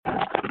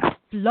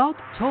Blog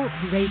Talk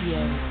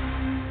Radio.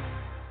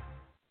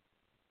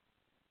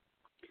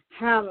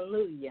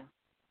 Hallelujah.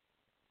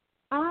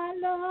 I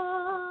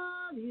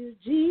love you,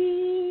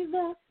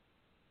 Jesus.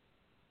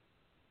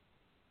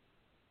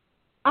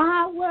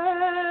 I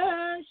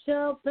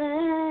worship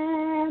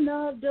and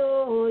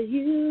adore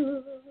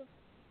you.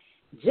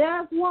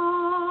 Just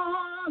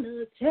want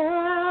to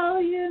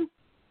tell you,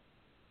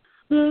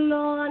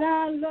 Lord,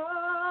 I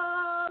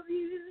love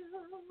you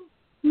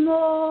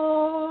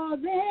more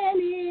than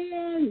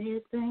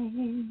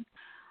anything.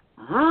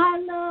 I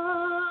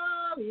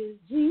love you,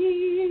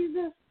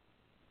 Jesus.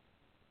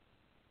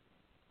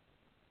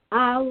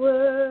 I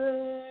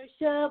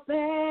worship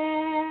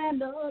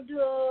and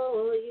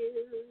adore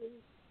you.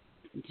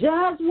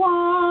 Just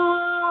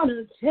want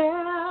to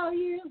tell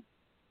you,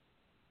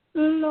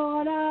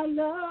 Lord, I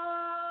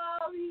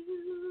love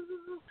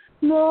you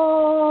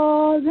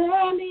more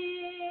than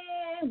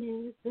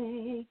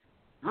anything.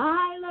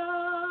 I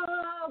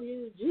love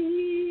you,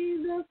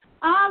 Jesus.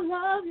 I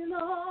love you,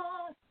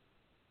 Lord.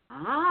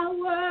 I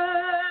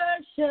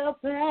worship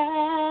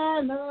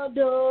and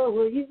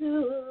adore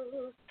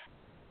you.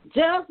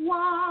 Just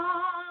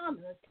want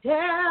to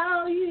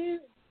tell you,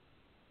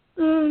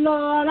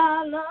 Lord,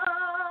 I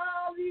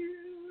love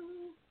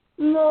you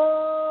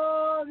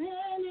more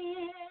than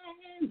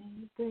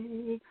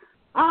anything.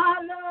 I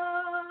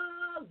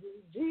love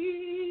you,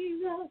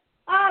 Jesus.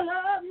 I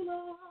love you,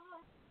 Lord.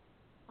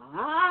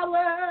 I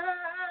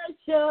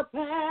worship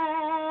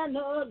and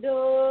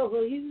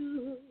adore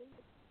you.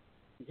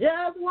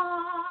 Just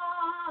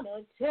want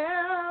to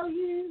tell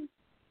you,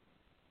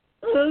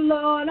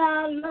 Lord,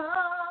 I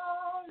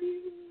love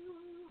you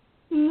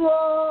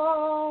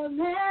more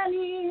than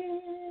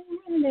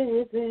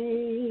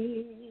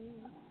anything.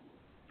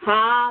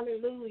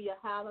 Hallelujah,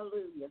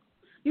 hallelujah.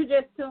 You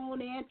just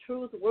tuned in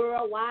Truth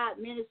Worldwide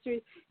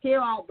Ministry here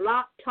on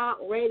Block Talk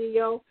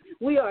Radio.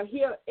 We are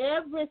here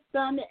every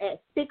Sunday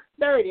at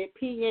 6:30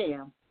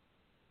 p.m.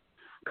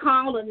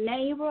 Call a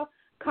neighbor,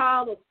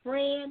 call a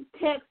friend,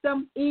 text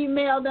them,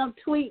 email them,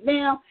 tweet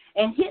them,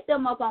 and hit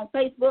them up on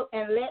Facebook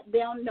and let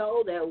them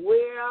know that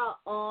we're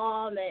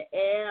on the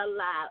air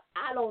live.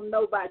 I don't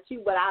know about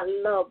you, but I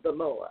love the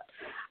Lord.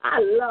 I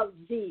love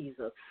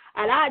Jesus.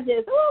 And I'm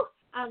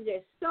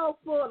just so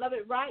full of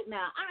it right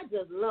now. I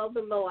just love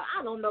the Lord.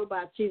 I don't know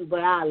about you, but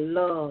I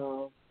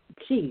love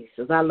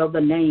Jesus. I love the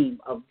name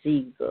of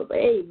Jesus.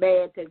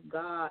 Amen. To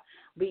God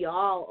be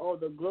all of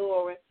the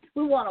glory.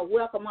 We want to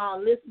welcome our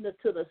listeners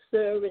to the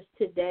service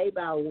today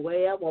by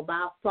web or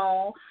by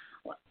phone,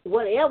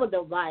 whatever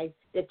device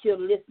that you're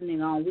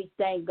listening on. We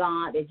thank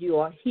God that you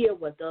are here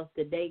with us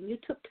today. You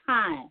took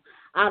time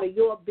out of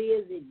your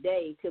busy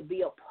day to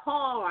be a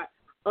part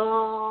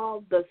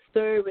of the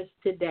service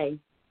today.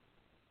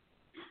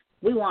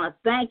 We want to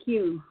thank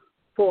you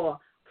for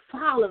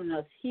following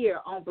us here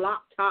on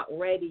Block Talk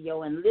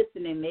Radio and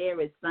listening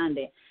every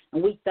Sunday.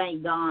 And we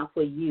thank God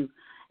for you.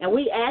 And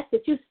we ask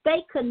that you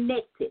stay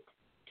connected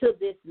to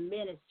this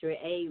ministry.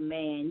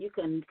 Amen. You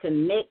can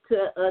connect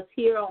to us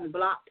here on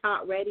Block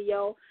Talk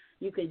Radio.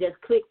 You can just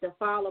click the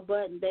follow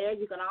button there.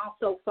 You can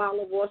also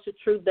follow Voice of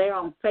Truth there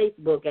on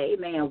Facebook.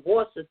 Amen.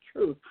 Voice of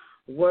Truth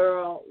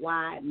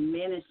Worldwide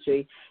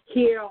Ministry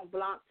here on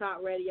Block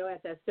Talk Radio. As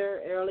I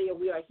said earlier,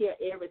 we are here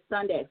every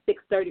Sunday at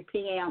 6:30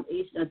 p.m.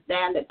 Eastern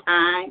Standard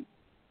Time,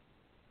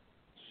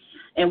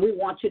 and we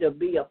want you to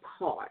be a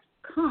part.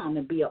 Come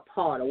and be a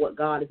part of what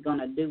God is going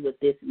to do with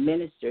this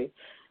ministry,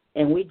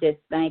 and we just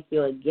thank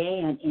you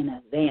again in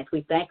advance.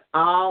 We thank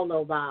all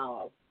of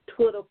our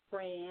Twitter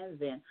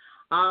friends and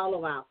all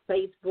of our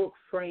Facebook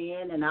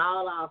friends and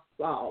all our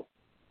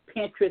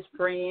Pinterest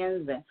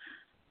friends and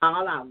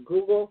all our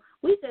Google.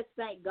 We just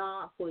thank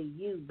God for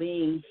you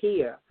being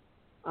here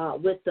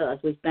with us.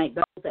 We thank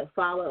those that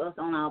follow us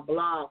on our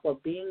blog for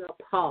being a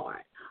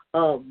part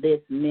of this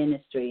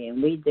ministry.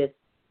 And we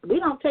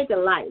don't take it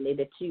lightly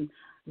that you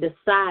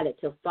decided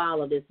to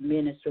follow this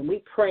ministry.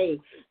 We pray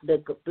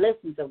the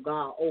blessings of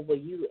God over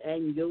you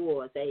and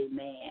yours.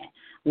 Amen.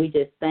 We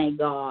just thank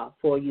God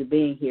for you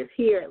being here.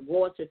 Here at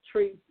Voice of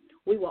Truth,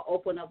 we will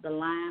open up the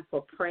line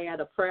for prayer.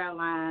 The prayer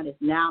line is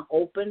now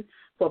open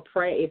for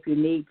prayer. If you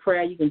need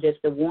prayer, you can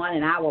just do one,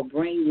 and I will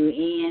bring you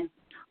in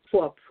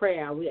for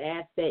prayer. We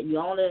ask that you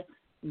only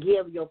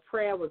give your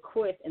prayer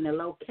request in the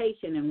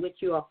location in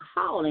which you are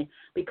calling,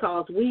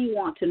 because we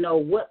want to know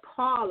what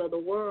part of the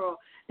world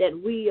that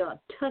we are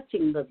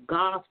touching the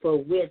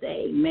gospel with.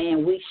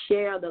 Amen. We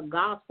share the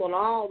gospel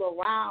all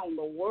around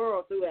the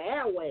world through the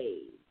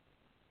airwaves,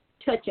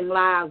 touching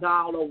lives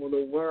all over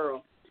the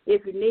world.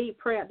 If you need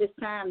prayer at this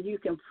time, you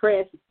can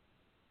press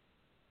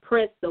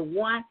the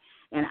one,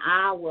 and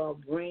I will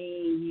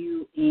bring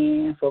you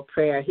in for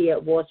prayer. Here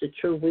at Voice of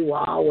Truth, we will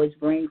always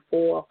bring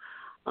forth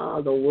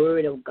the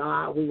word of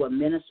God. We will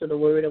minister the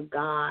word of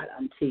God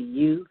unto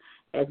you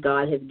as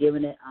God has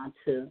given it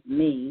unto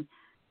me.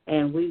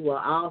 And we will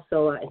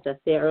also, as I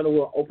said earlier,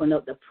 we'll open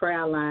up the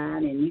prayer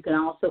line, and you can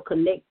also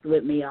connect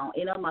with me on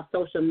any of my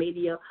social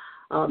media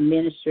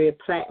ministry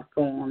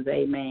platforms.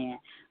 Amen.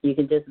 You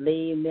can just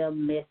leave me a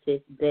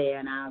message there,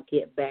 and I'll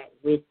get back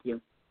with you.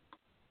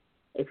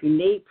 If you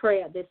need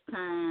prayer at this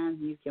time,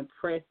 you can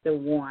press the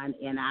 1,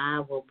 and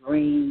I will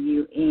bring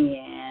you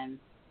in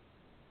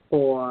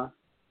for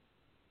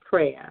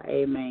prayer.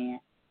 Amen.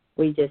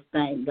 We just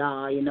thank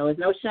God. You know, there's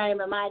no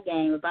shame in my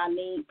game. If I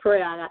need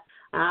prayer,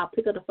 I'll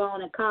pick up the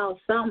phone and call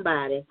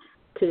somebody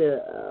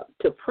to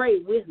pray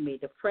with me,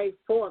 to pray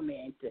for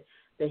me, and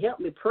to help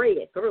me pray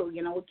it through.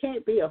 You know, we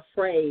can't be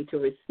afraid to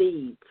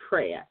receive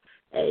prayer.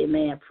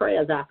 Amen.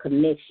 Prayer is our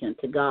connection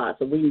to God,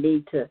 so we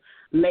need to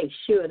make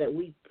sure that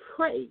we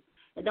pray.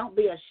 And don't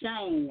be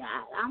ashamed.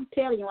 I'm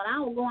telling you, when I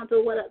was going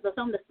through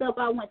some of the stuff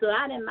I went through,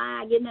 I didn't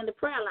mind getting in the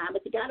prayer line,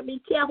 but you got to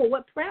be careful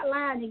what prayer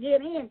line you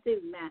get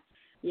into now.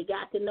 You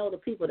got to know the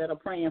people that are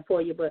praying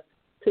for you, but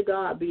to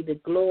God be the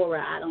glory.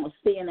 I don't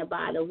see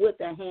anybody with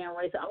their hand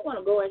raised. I want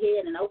to go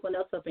ahead and open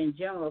us up in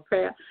general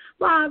prayer.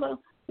 Father,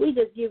 we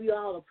just give you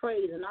all the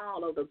praise and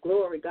all of the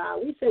glory,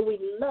 God. We say we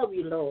love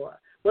you, Lord,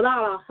 with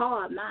all our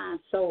heart, mind,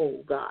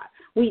 soul, God.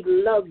 We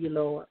love you,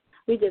 Lord.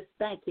 We just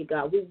thank you,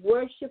 God. We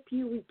worship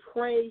you. We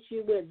praise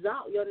you. We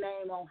exalt your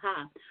name on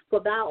high. For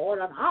thou art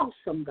an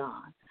awesome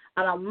God,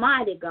 an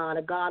almighty God,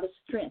 a God of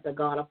strength, a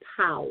God of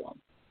power.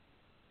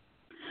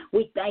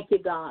 We thank you,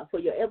 God, for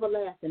your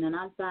everlasting and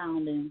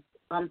unfounding,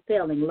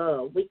 unfailing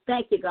love. We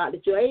thank you, God,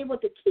 that you're able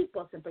to keep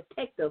us and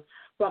protect us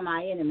from our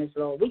enemies,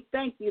 Lord. We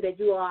thank you that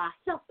you are our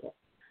helper,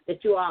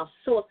 that you are our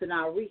source and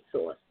our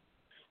resource.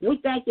 We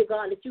thank you,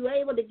 God, that you're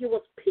able to give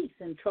us peace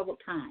in troubled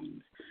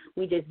times.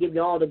 We just give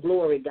you all the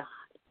glory, God.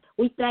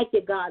 We thank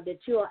you, God, that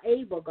you are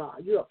able,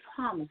 God. You're a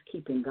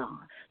promise-keeping God.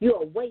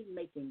 You're a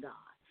way-making God.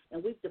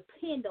 And we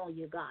depend on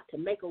you, God, to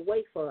make a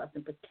way for us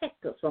and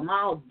protect us from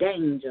all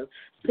danger,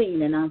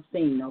 seen and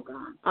unseen, oh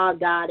God. Our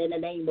God, in the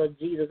name of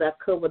Jesus, I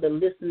cover the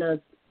listeners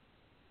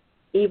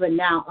even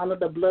now under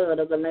the blood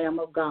of the Lamb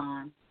of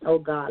God. Oh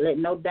God, let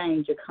no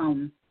danger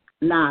come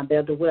nigh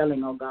their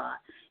dwelling, oh God.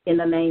 In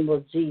the name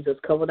of Jesus,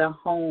 cover their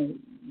homes,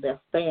 their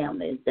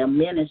families, their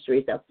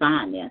ministries, their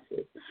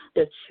finances,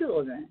 their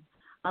children,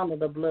 under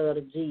the blood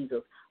of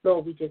Jesus.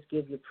 Lord, we just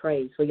give you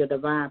praise for your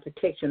divine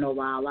protection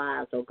over our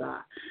lives, oh God.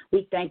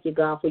 We thank you,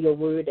 God, for your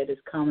word that is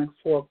coming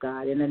forth,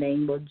 God, in the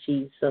name of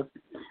Jesus.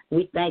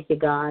 We thank you,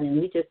 God, and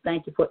we just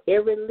thank you for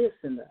every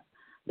listener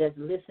that's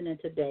listening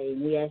today.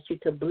 And we ask you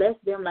to bless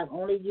them like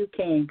only you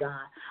can,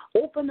 God.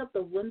 Open up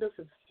the windows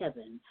of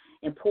heaven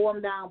and pour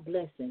them down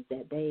blessings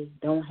that they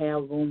don't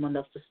have room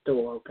enough to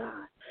store, oh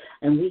God.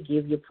 And we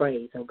give you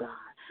praise, oh God.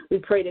 We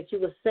pray that you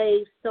will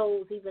save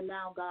souls even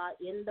now, God,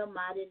 in the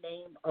mighty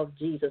name of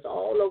Jesus,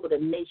 all over the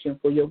nation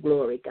for your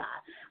glory, God.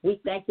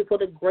 We thank you for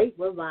the great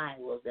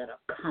revivals that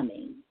are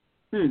coming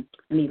in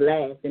these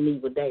last and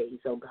evil days,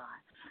 oh God,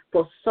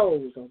 for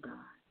souls, oh God.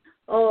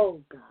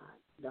 Oh, God,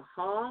 the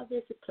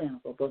harvest is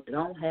plentiful, but they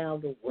don't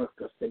have the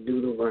workers to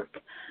do the work.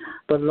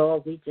 But,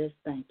 Lord, we just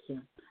thank you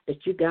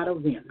that you got a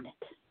remnant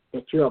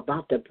that you're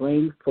about to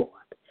bring forth.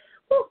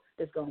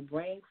 It's going to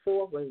bring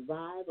forth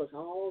revivals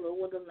all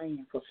over the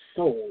land for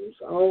souls.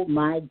 Oh,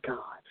 my God.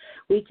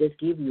 We just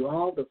give you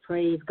all the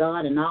praise,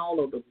 God, and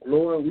all of the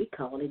glory. We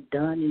call it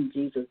done in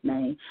Jesus'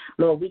 name.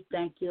 Lord, we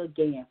thank you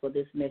again for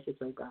this message,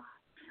 oh God.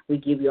 We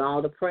give you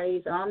all the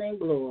praise, honor, and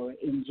glory.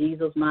 In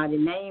Jesus' mighty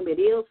name,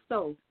 it is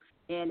so,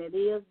 and it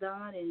is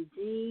done in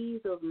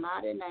Jesus'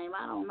 mighty name.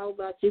 I don't know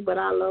about you, but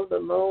I love the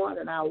Lord,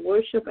 and I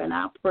worship and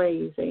I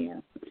praise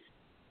him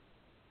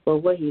for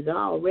what he's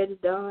already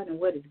done and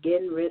what he's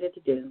getting ready to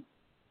do.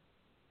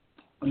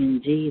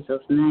 In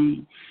Jesus'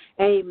 name.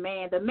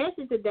 Amen. The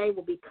message today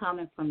will be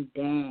coming from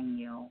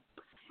Daniel.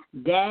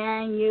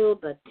 Daniel,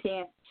 the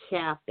 10th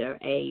chapter.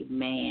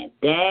 Amen.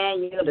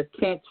 Daniel, the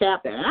 10th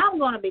chapter. And I'm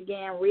going to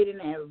begin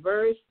reading at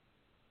verse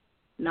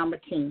number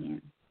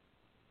 10.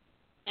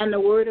 And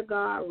the word of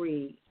God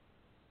reads,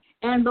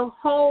 And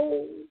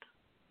behold,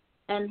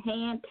 an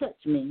hand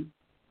touched me,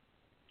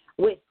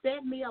 which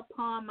set me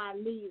upon my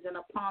knees and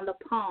upon the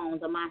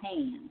palms of my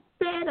hands,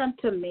 said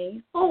unto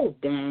me, O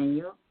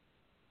Daniel,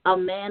 a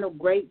man of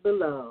great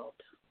beloved,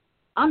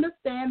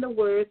 understand the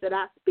words that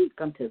I speak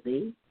unto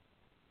thee,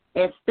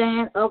 and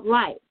stand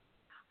upright.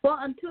 For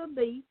unto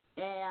thee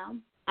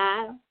am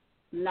I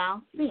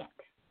now sent.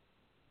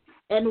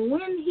 And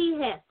when he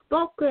had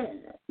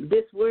spoken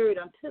this word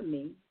unto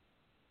me,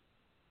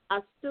 I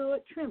stood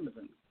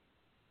trembling.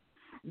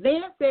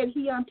 Then said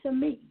he unto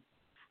me,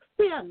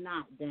 Fear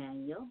not,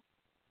 Daniel,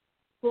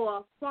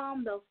 for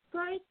from the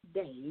first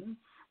day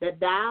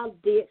that thou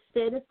didst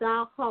set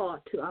thy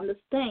heart to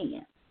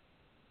understand,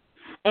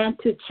 and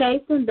to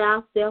chasten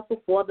thyself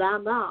before thy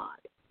God,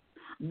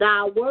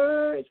 thy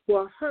words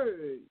were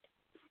heard,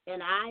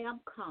 and I am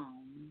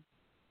come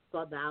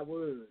for thy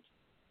words.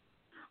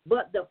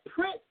 But the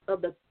prince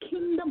of the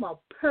kingdom of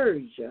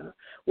Persia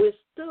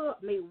withstood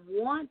me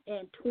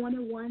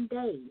 21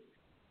 days.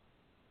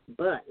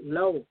 But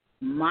lo,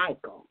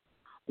 Michael,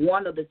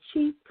 one of the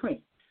chief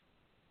princes,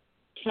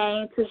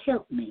 came to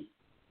help me,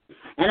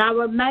 and I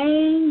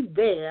remained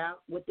there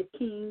with the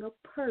king of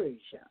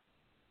Persia.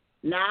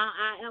 Now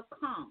I have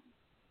come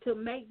to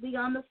make thee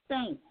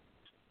understand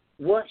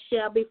what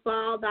shall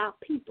befall thy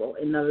people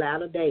in the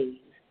latter days.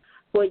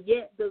 For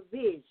yet the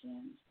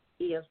vision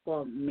is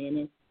for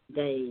many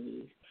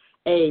days.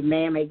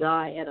 Amen. May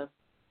God add a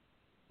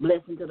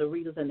blessing to the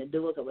readers and the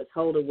doers of his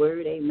holy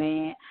word.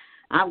 Amen.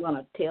 I'm going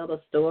to tell the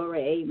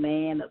story,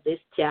 amen, of this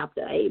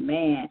chapter.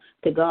 Amen.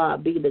 To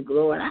God be the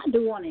glory. And I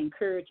do want to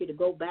encourage you to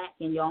go back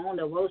in your own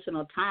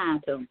devotional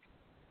time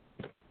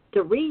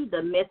to read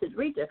the message.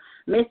 Read the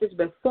message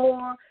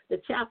before,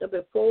 the chapter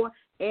before,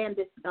 and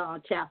this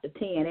chapter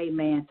 10,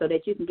 amen, so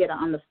that you can get an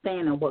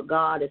understanding of what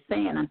God is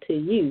saying unto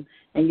you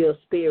and your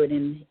spirit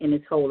in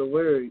his holy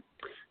word.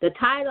 The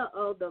title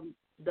of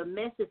the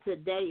message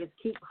today is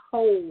Keep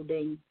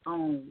Holding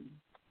On.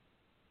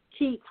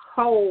 Keep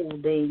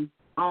holding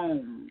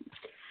on.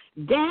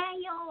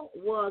 Daniel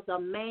was a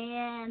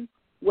man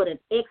with an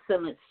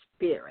excellent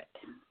spirit.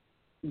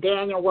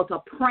 Daniel was a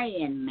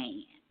praying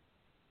man.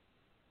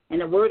 And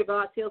the Word of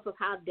God tells us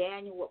how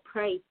Daniel would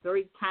pray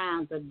 3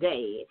 times a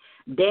day.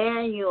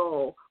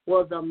 Daniel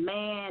was a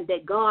man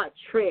that God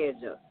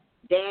treasured.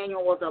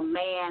 Daniel was a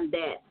man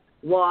that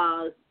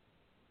was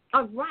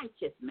a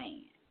righteous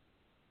man.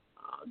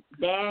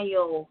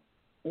 Daniel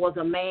was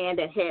a man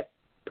that had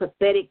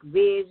prophetic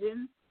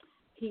vision.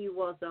 He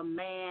was a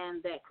man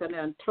that could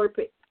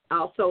interpret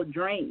also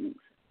dreams.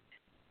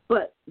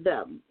 But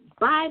the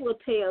Bible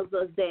tells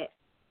us that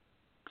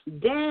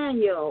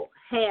Daniel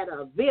had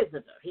a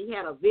visitor. He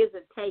had a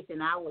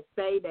visitation. I would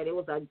say that it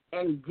was an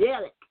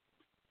angelic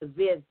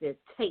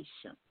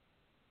visitation.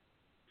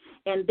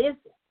 And this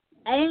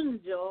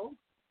angel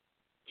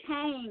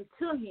came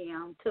to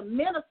him to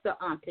minister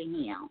unto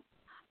him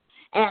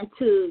and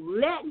to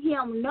let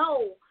him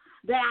know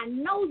that I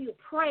know you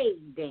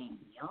prayed,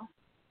 Daniel,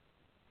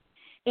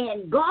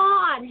 and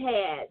God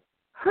had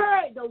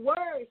heard the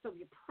words of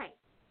your prayer.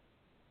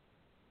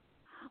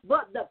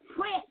 But the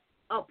prince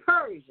of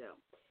Persia,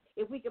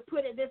 if we could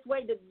put it this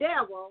way, the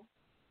devil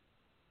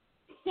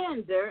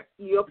hindered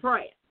your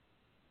prayer.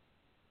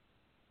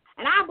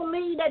 And I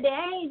believe that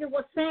the angel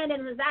was saying,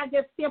 and as I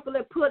just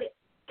simply put it,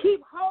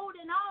 keep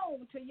holding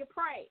on to your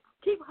prayer.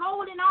 Keep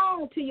holding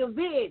on to your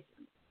vision.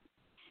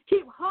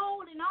 Keep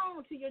holding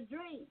on to your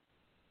dream.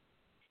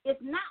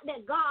 It's not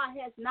that God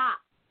has not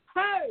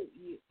heard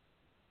you,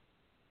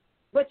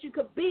 but you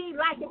could be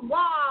like it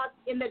was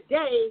in the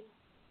days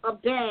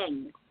of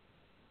Daniel.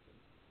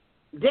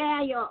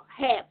 Daniel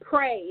had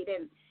prayed,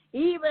 and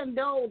even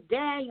though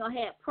Daniel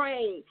had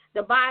prayed,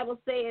 the Bible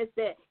says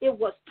that it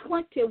was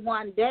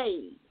 21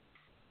 days.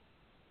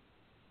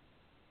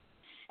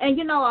 And,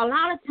 you know, a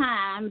lot of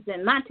times,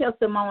 and my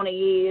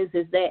testimony is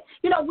that,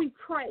 you know, we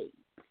pray.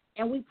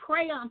 And we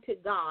pray unto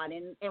God,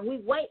 and we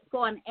wait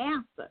for an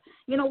answer.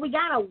 You know, we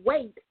got to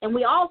wait, and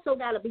we also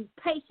got to be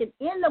patient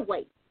in the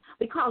wait.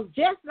 Because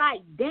just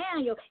like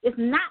Daniel, it's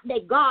not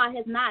that God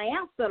has not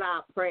answered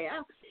our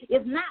prayer.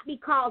 It's not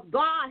because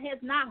God has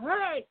not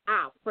heard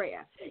our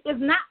prayer. It's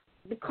not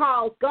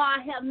because God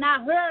has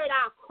not heard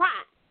our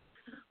cry.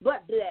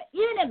 But the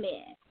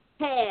enemy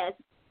has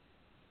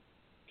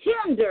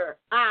hindered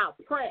our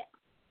prayer.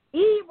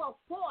 Evil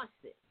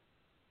forces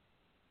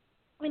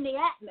in the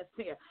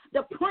atmosphere,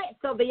 the prince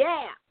of the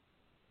air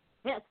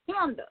has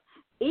hindered.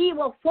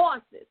 Evil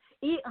forces,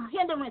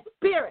 hindering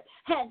spirit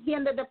has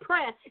hindered the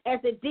prayer as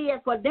it did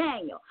for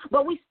Daniel.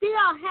 But we still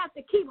have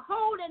to keep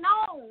holding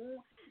on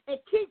and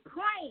keep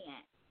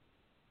praying.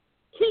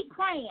 Keep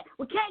praying.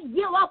 We can't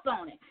give up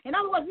on it. In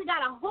other words, we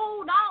got to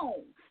hold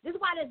on. This is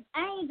why this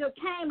angel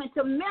came and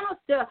to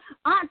minister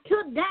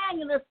unto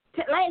Daniel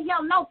to let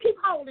him know, keep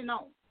holding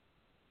on.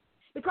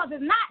 Because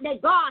it's not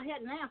that God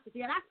hasn't answered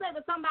you. And I say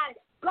to somebody,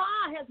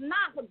 God has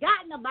not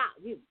forgotten about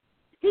you.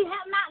 He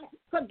has not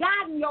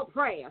forgotten your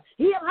prayer.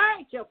 He has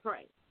heard your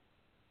prayer.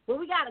 But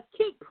we got to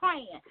keep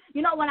praying.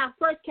 You know, when I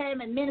first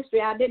came in ministry,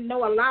 I didn't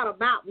know a lot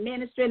about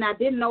ministry, and I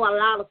didn't know a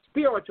lot of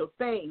spiritual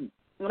things.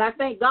 And I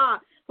thank God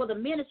for the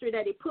ministry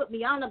that he put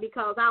me under,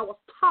 because I was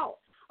taught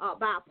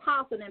by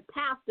apostle and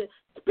pastor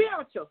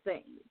spiritual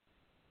things.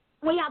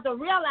 We have to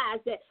realize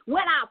that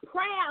when our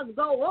prayers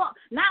go up,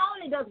 not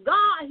only does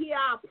God hear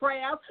our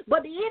prayers,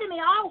 but the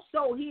enemy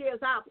also hears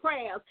our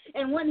prayers.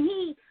 And when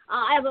he,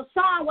 as a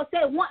song would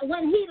say,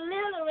 when he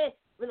literally,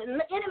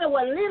 the enemy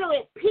will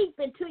literally peep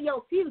into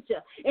your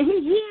future, and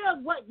he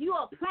hears what you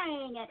are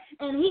praying,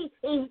 and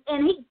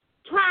he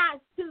tries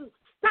to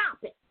stop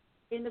it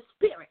in the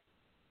spirit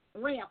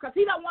realm, because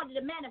he don't want it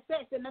to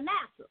manifest in the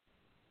natural.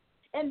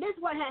 And this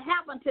is what had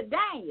happened to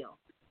Daniel.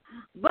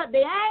 But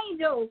the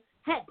angel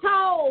had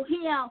told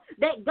him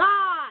that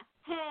God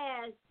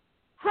has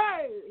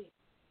heard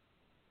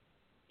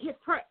his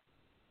prayer.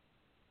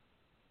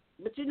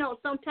 But, you know,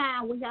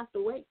 sometimes we have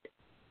to wait.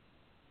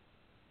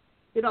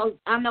 You know,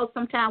 I know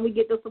sometimes we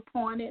get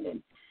disappointed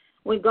and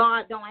when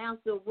God don't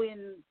answer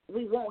when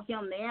we want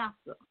him to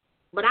answer.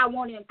 But I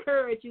want to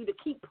encourage you to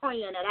keep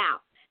praying it out.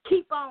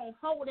 Keep on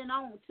holding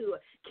on to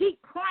it. Keep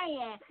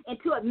praying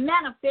until it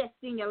manifests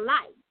in your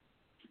life.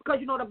 Because,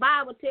 you know, the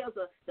Bible tells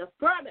us the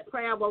fervent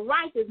prayer of a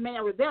righteous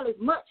man availeth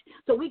much.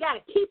 So we got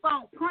to keep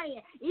on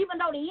praying, even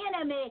though the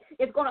enemy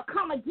is going to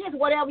come against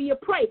whatever you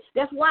pray.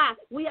 That's why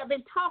we have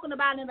been talking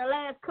about in the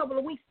last couple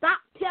of weeks, stop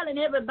telling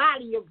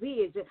everybody your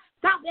vision.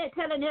 Stop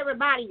telling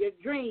everybody your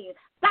dreams.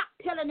 Stop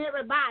telling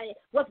everybody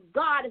what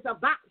God is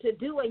about to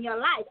do in your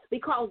life,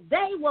 because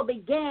they will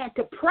begin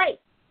to pray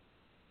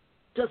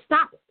to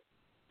stop it.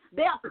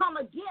 They'll come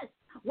against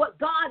what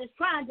God is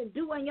trying to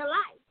do in your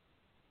life.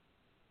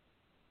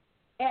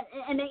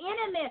 And the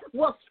enemy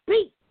will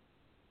speak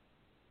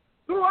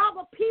through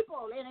other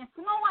people and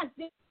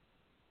influence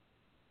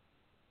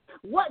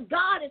what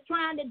God is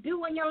trying to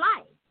do in your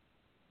life.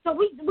 So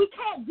we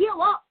can't give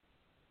up,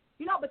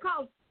 you know,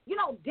 because, you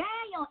know,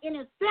 Daniel in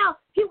himself,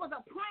 he was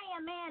a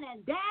praying man,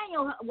 and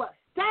Daniel was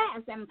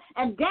fast,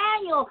 and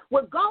Daniel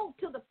would go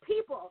to the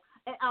people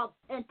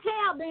and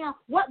tell them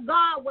what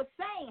God was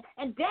saying.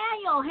 And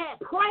Daniel had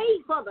prayed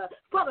for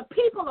the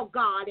people of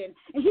God, and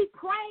he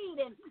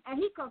prayed and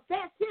he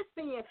confessed his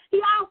sins.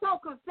 He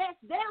also confessed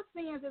their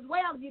sins as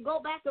well. If you go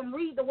back and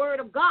read the Word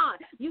of God,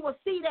 you will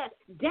see that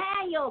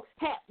Daniel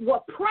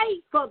would pray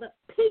for the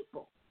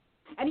people.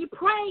 And he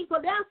prayed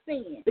for their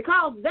sins,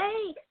 because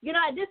they, you know,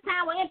 at this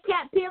time were in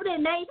captivity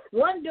and they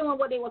weren't doing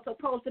what they were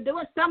supposed to do.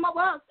 And some of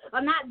us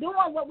are not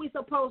doing what we're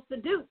supposed to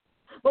do.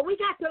 But we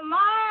got to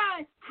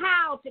learn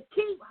how to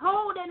keep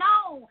holding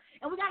on,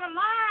 and we got to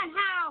learn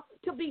how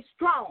to be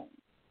strong.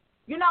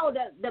 You know,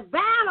 the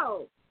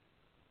battle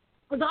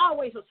is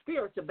always a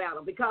spiritual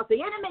battle, because the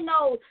enemy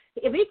knows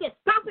if he can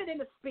stop it in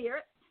the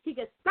spirit, he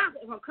can stop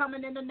it from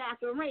coming in the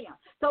natural realm.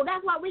 So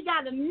that's why we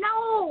got to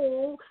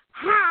know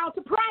how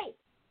to pray.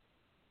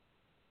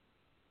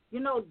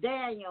 You know,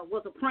 Daniel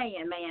was a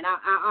praying man.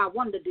 I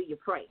wonder, do you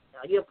pray?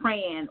 You're a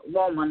praying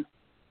woman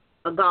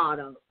of God,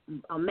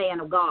 a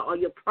man of God, or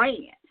you're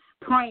praying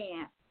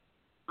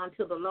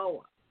unto the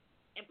Lord.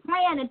 And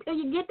praying until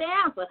you get the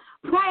answer.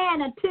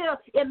 Praying until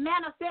it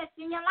manifests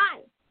in your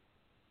life.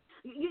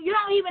 You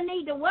don't even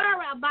need to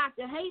worry about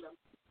your haters.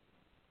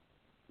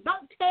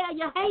 Don't tell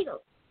your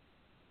haters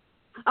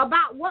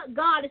about what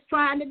God is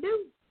trying to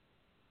do,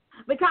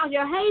 because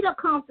your hater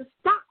comes to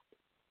stop.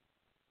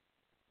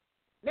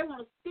 They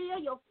want to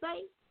steal your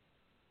faith.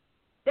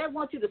 They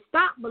want you to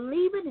stop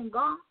believing in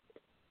God.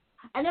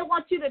 And they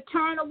want you to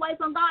turn away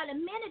from God. And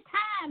many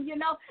times, you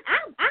know,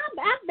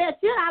 I bet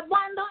you, I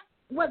wonder,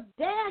 was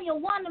Daniel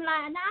wondering,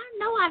 like, I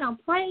know I done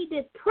prayed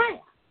this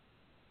prayer.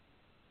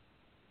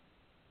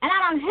 And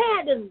I done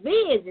had this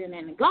vision,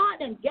 and God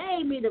done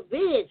gave me the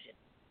vision.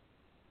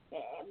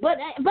 But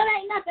ain't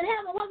nothing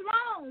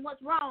happening.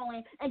 What's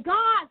wrong? And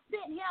God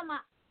sent him an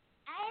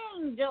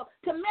angel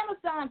to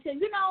minister unto,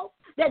 you know,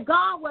 that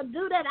God will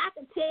do that. I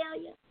can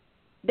tell you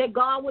that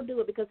God will do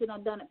it, because he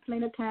done it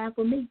plenty of times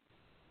for me.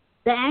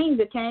 The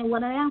angel came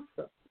with an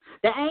answer.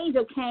 The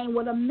angel came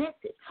with a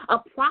message. A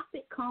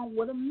prophet comes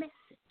with a message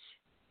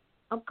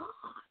of God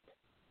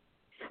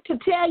to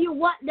tell you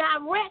what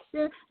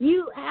direction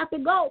you have to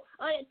go,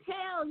 or to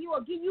tell you or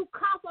give you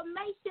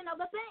confirmation of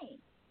a thing.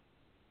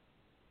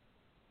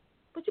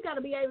 But you got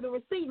to be able to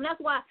receive. And that's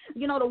why,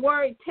 you know, the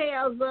word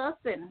tells us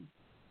and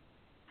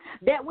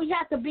that we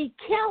have to be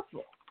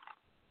careful.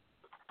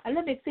 And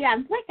let me see, I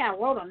think I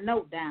wrote a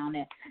note down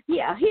there.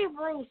 Yeah,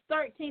 Hebrews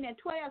 13:12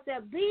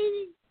 said,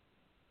 be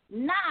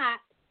not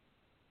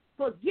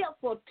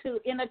forgetful to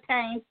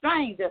entertain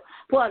strangers,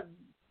 for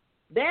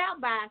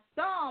thereby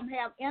some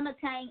have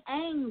entertained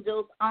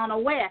angels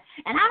unaware.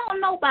 And I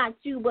don't know about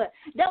you, but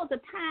there was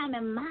a time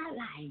in my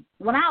life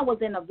when I was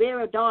in a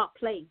very dark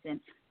place, and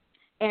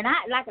I,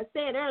 like I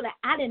said earlier,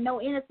 I didn't know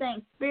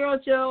anything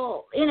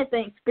spiritual,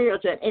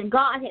 and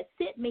God had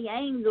sent me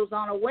angels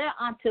unaware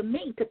unto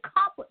me to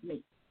comfort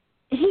me.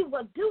 He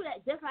will do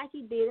that just like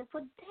he did it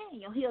for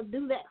Daniel. He'll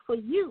do that for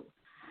you.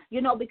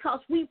 You know,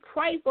 because we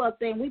pray for a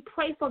thing. We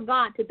pray for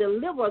God to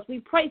deliver us. We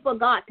pray for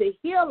God to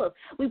heal us.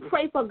 We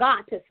pray for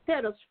God to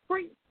set us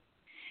free.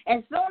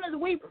 As soon as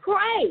we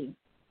pray,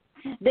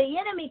 the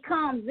enemy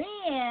comes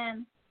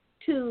in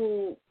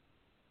to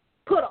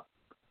put a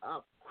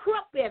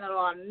crook in it,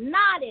 or a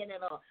knot in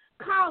it, or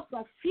cause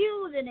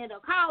confusion in it,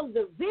 or cause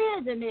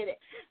division in it,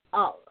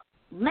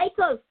 make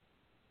us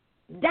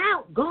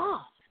doubt God.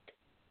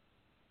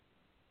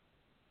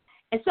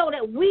 And so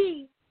that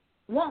we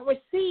won't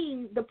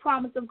receive the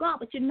promise of God.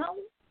 But you know,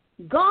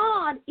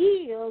 God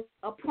is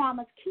a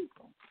promise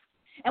keeper.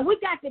 And we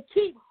got to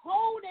keep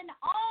holding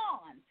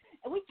on.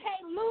 And we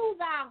can't lose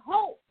our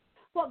hope.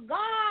 For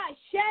God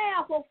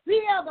shall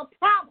fulfill the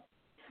promise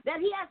that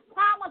he has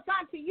promised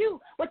unto you.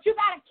 But you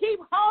got to keep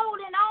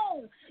holding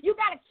on. You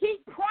got to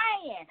keep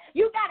praying.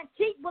 You got to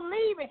keep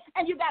believing.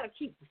 And you got to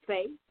keep the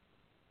faith.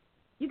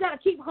 You got to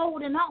keep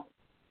holding on.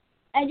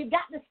 And you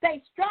got to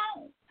stay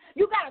strong.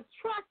 You got to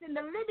trust in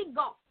the living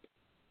God.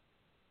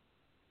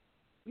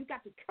 You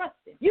got to trust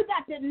him. You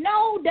got to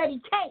know that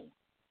he can.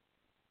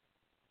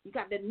 You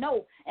got to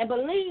know and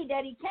believe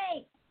that he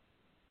can,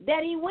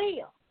 that he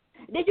will.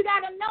 Then you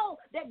got to know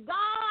that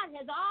God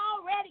has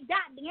already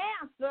got the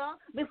answer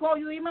before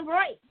you even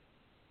pray.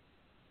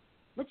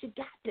 But you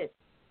got to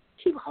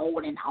Keep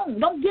holding on.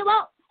 Don't give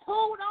up.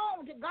 Hold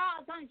on to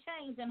God's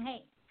unchanging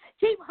hand.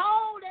 Keep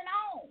holding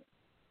on.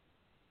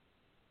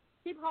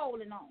 Keep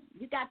holding on.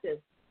 You got to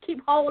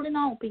keep holding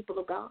on, people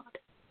of God.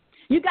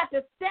 You got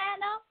to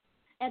stand up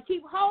and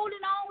keep holding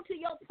on to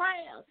your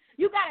prayers.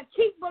 You got to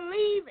keep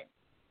believing.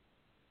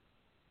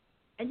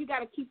 And you got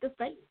to keep the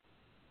faith.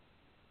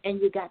 And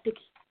you got to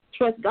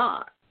trust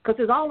God, because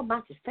it's all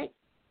about your faith.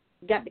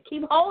 You got to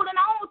keep holding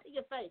on to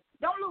your faith.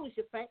 Don't lose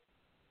your faith.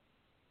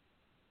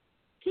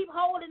 Keep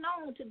holding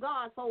on to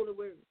God's holy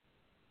word.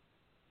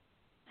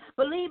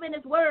 Believe in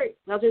his word,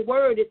 because his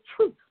word is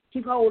truth.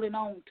 Keep holding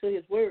on to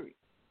his word.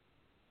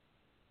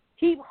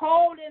 Keep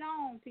holding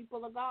on,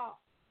 people of God.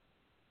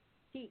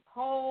 Keep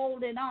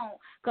holding on,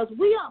 because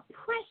we are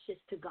precious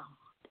to God.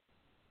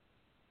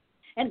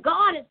 And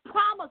God has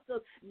promised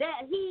us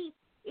that he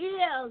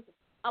is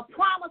a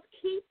promise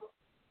keeper.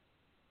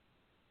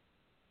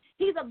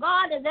 He's a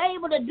God that's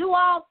able to do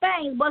all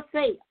things but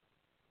fail.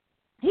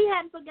 He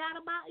hadn't forgot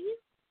about you.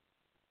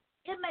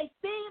 It may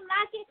seem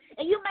like it,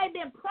 and you may have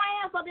been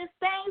praying for this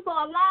thing for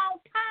a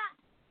long time,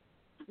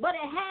 but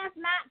it has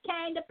not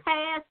came to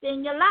pass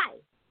in your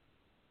life.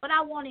 But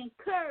I want to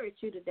encourage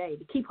you today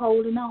to keep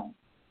holding on.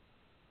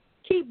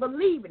 Keep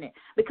believing it,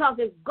 because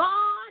if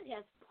God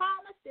has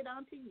promised it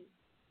unto you,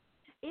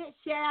 it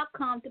shall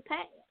come to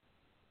pass.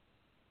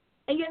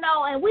 And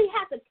and we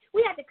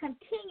have to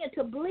continue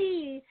to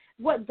believe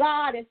what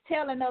God is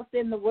telling us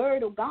in the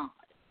Word of God.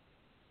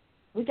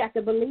 We got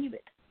to believe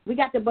it. We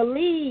got to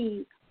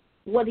believe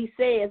what he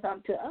says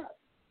unto us,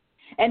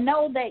 and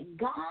know that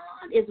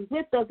God is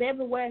with us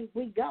everywhere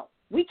we go.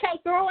 We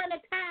can't throw in the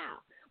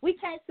towel. We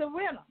can't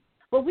surrender,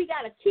 but we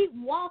got to keep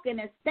walking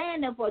and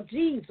standing for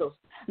Jesus.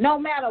 No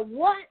matter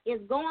what is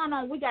going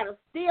on, we got to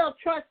still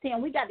trust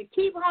him. We got to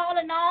keep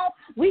holding on.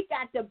 We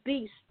got to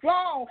be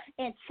strong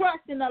and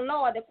trust in the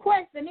Lord. The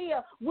question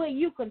is, will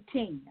you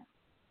continue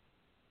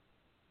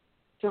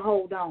to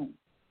hold on?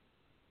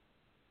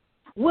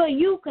 Will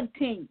you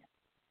continue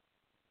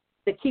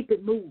to keep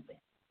it moving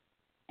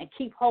and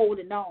keep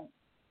holding on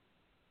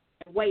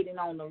and waiting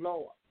on the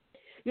Lord?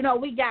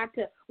 We got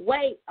to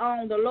wait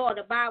on the Lord.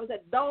 The Bible says,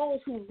 those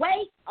who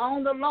wait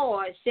on the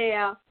Lord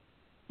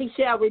he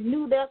shall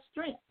renew their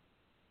strength.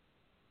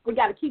 We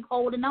got to keep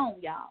holding on,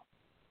 y'all,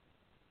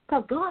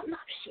 because God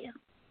loves you,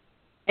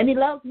 and he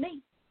loves me.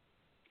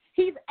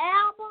 He's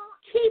ever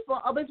keeper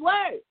of his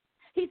word.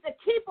 He's the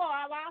keeper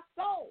of our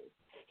souls.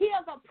 He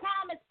is a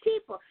promise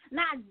keeper.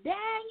 Now,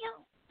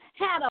 Daniel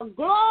had a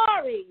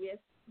glorious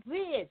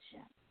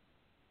vision,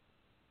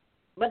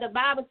 but the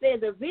Bible says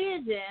the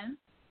vision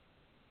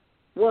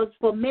was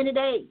for many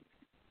days.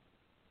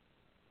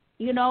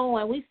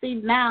 And we see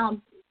now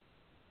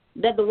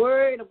that the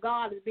word of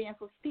God is being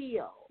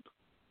fulfilled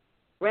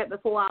right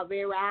before our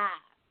very eyes.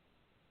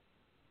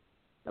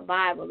 The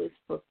Bible is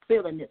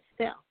fulfilling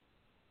itself.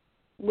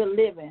 We're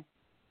living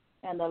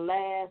in the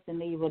last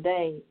and evil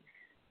days.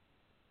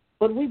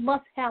 But we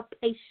must have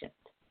patience.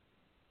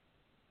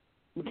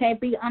 We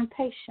can't be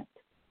impatient.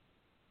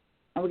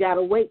 And we got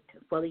to wait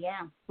for the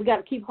answer. We got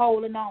to keep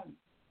holding on.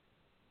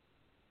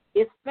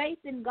 It's faith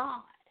in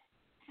God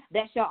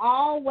that shall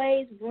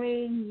always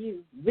bring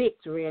you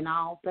victory in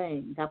all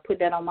things. I put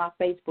that on my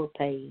Facebook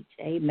page.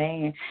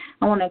 Amen.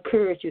 I want to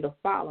encourage you to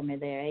follow me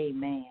there.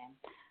 Amen.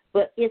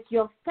 But it's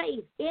your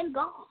faith in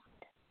God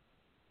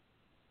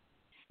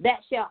that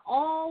shall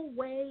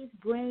always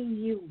bring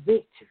you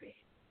victory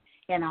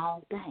in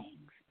all things.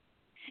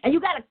 And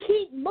you got to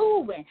keep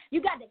moving. You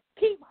got to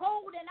keep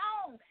holding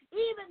on,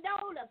 even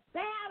though the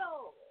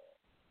battle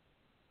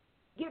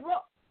get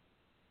rough.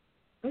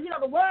 Because,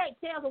 the word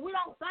tells us we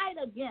don't fight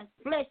against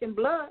flesh and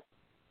blood,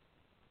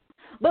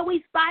 but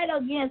we fight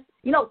against,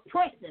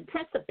 princes and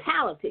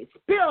principalities,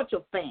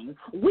 spiritual things,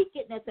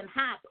 wickedness in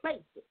high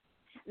places.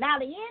 Now,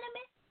 the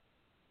enemy,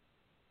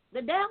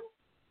 the devil,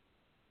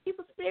 he's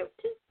a spirit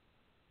too.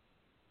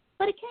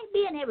 But he can't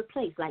be in every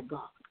place like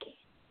God can.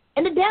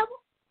 And the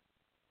devil,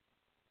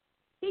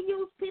 he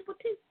uses people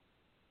too.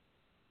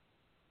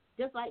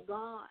 Just like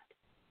God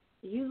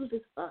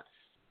uses us.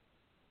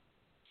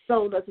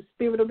 So does the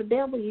spirit of the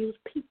devil use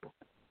people,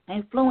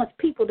 influence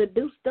people to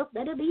do stuff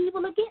that is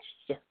evil against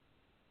you.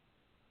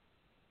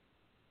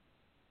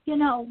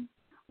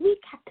 We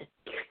got to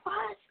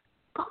trust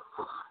God.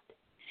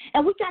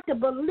 And we got to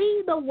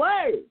believe the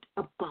word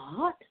of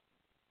God.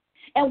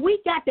 And we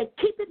got to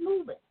keep it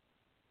moving.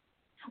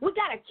 We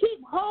got to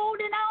keep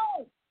holding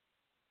on.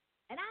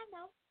 And I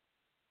know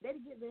that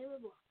it gets very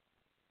rough.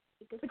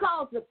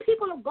 Because the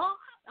people of God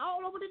all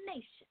over the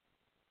nation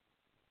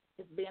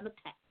is being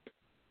attacked.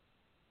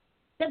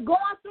 They're going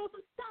through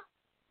some stuff.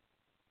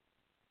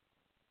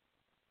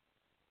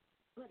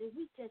 But if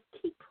we just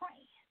keep praying,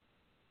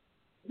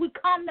 we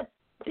come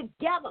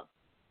together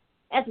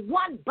as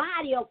one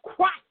body of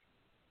Christ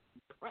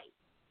and pray.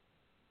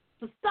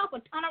 The stuff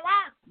will turn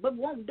around, but we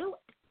won't do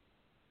it.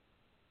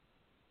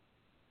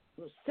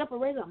 We're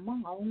separated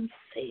among our own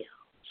selves.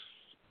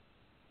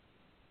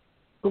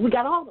 But we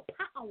got all the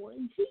power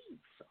in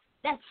Jesus.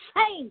 That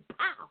same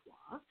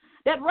power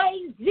that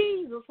raised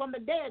Jesus from the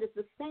dead is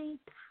the same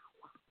power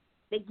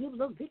that gives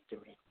us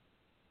victory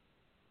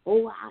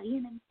over our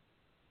enemy,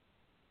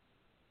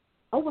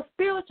 over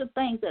spiritual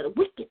things that are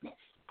wickedness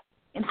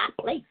in high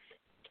places.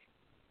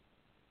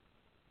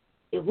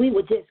 If we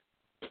would just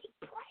keep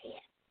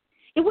praying,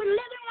 if we're living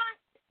right,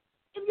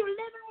 if you're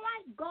living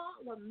right,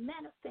 God will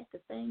manifest the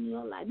thing in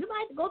your life. You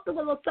might go through a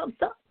little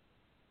something,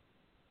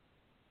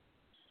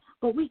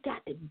 but we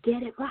got to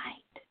get it right.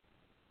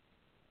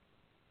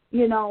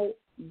 You know,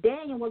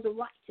 Daniel was a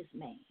righteous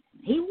man.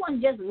 He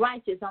wasn't just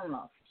righteous on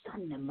a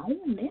Sunday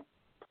morning,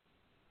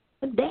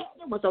 but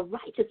Daniel was a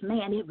righteous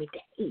man every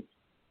day.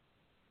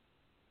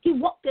 He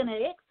walked in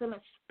an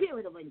excellent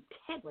spirit of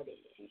integrity.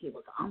 He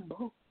was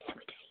humble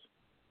every day.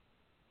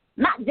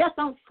 Not just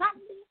on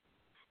Sunday.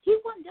 He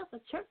wasn't just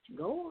a church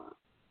goer,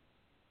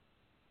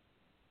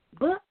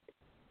 but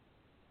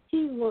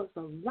he was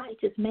a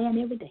righteous man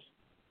every day.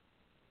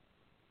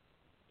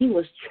 He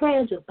was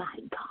treasured by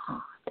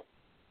God.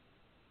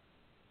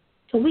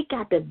 So we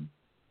got to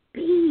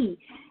be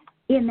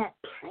in that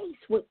place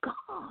with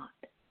God.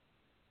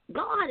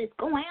 God is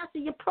going to answer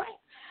your prayer.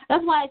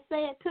 That's why it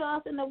said to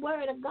us in the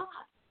Word of God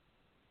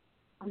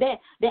that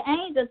the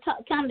angel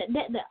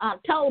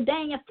told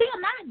Daniel,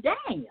 "Fear not,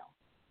 Daniel.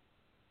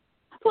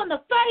 From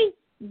the first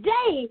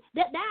day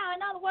that thou,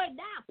 in other words,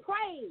 thou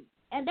prayed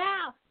and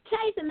thou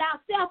chastened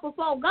thyself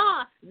before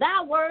God,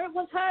 thy word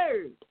was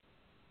heard.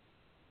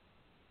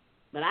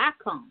 But I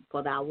come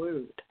for thy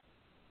word."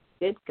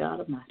 Good God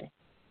Almighty.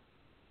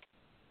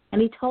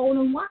 And he told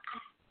him why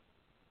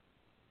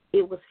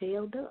it was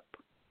held up.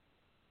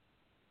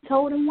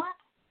 Told him why.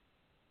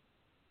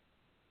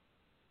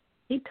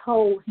 He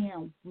told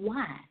him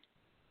why.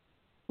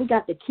 We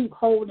got to keep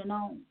holding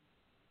on.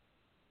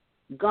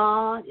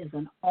 God is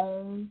an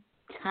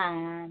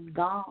on-time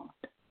God.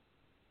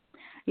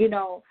 You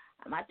know,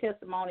 my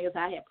testimony is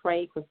I had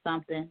prayed for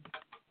something,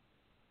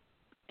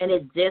 and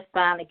it just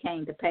finally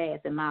came to pass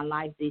in my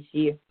life this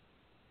year.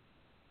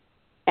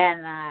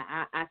 And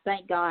I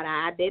thank God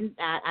I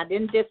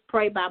didn't just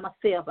pray by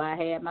myself. I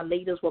had my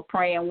leaders were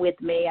praying with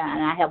me,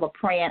 and I have a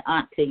praying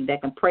auntie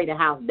that can pray the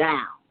house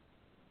down.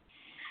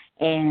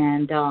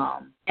 And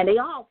they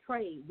all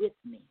prayed with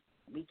me.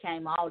 We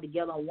came all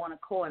together on one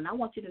accord. And I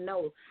want you to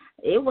know,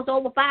 it was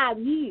over 5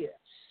 years.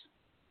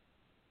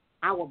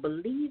 I was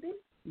believing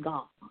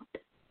God.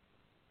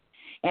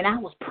 And I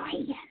was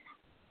praying.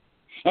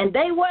 And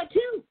they were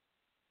too.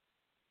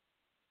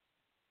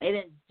 And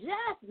it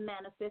just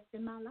manifested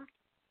in my life.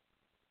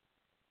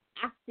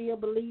 I still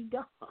believe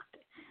God.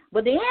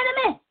 But the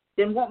enemy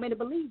didn't want me to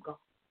believe God.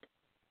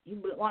 He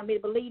wanted me to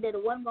believe that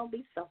it wasn't going to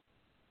be so.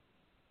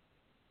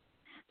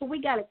 So we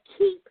got to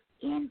keep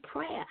in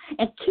prayer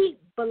and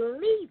keep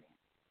believing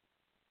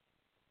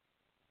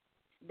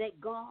that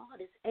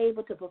God is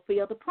able to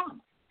fulfill the promise.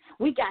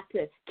 We got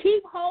to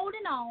keep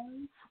holding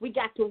on. We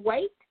got to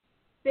wait.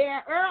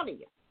 There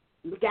earlier,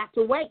 we got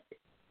to wait.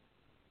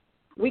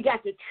 We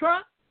got to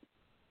trust.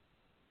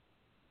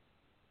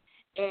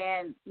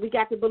 And we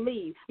got to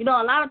believe. You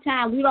know, a lot of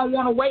times we don't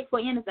want to wait for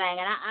anything.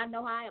 And I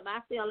know how I am. I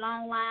see a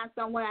long line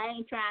somewhere, I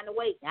ain't trying to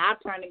wait. I'll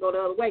turn and go the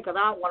other way because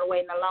I don't want to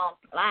wait in a long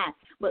line.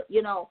 But,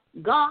 you know,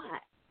 God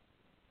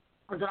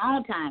is an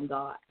on-time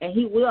God, and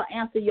he will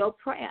answer your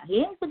prayer. He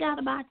ain't forgot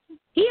about you.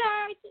 He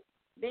heard you.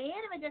 The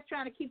enemy just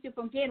trying to keep you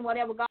from getting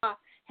whatever God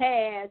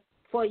has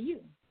for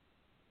you.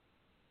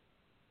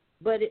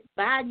 But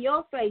by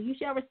your faith, you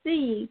shall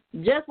receive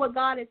just what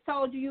God has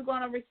told you you're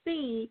going to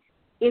receive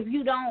if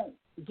you don't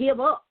give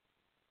up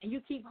and you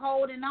keep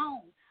holding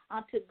on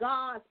unto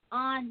God's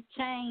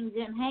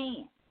unchanging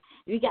hand.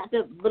 You got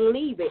to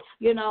believe it.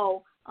 You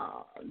know,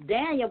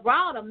 Daniel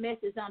brought a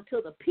message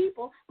unto the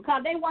people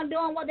because they weren't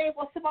doing what they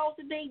were supposed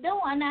to be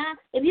doing. Now,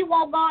 if you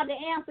want God to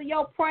answer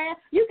your prayer,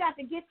 you got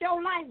to get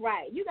your life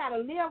right. You got to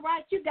live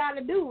right. You got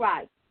to do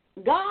right.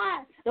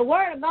 God, the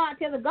word of God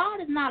tells us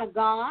God is not a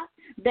God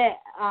that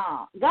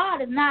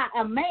God is not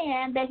a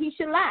man that he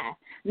should lie,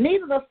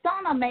 neither the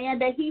son of man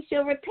that he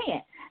should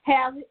repent.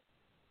 Have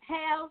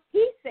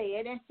he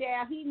said, and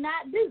shall he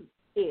not do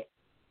it?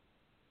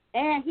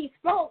 And he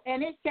spoke,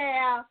 and it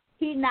shall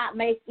he not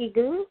make it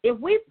good? If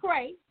we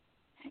pray,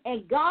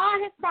 and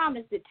God has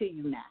promised it to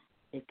you now,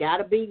 it's got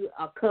to be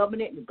a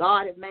covenant that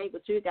God has made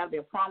with you. It's got to be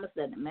a promise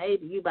that is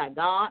made to you by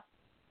God,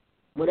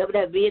 whatever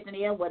that vision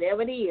is,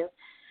 whatever it is.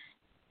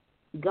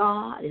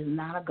 God is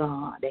not a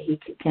God that he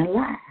can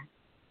lie.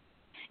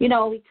 You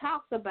know, he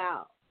talks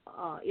about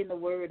in the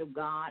Word of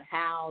God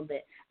how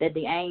that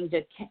the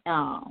angel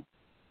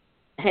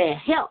had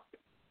helped,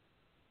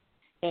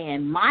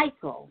 and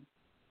Michael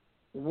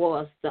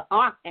was the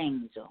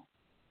archangel,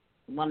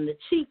 one of the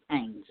chief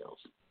angels,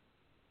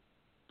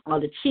 or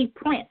the chief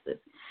princes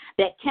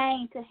that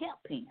came to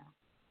help him.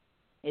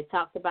 It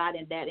talks about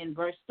in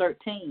verse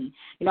 13.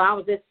 You know, I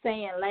was just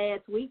saying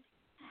last week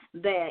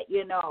that,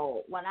 you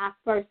know, when I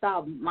first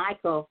saw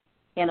Michael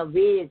in a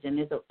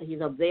vision,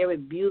 he's a very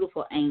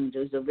beautiful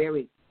angel. He's a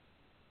very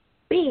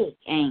big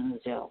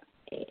angel.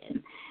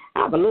 And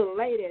I was a little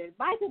lady, and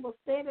Michael was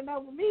standing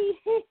over me,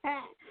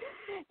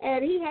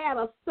 and he had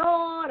a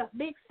sword, a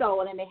big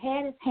sword, and he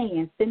had his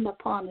hand sitting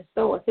upon the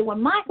sword. I said,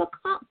 when Michael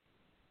comes,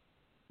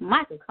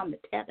 Michael come to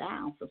tear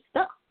down some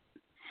stuff.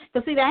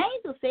 Because, see, the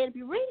angel said, if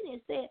you read it,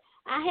 it said,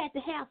 I had to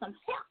have some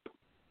help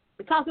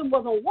because there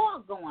was a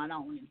war going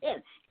on in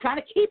heaven, trying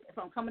to keep it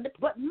from coming to.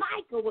 But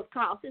Michael was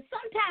called. So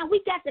sometimes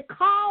we got to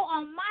call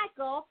on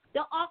Michael,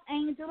 the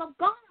archangel of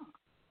God.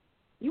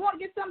 You want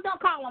to get something done,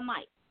 call on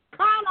Mike.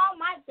 Call on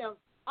Mike, the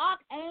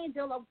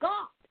archangel of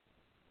God.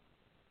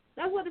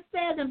 That's what it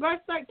says in verse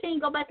 13.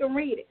 Go back and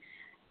read it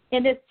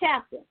in this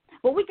chapter.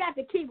 But we got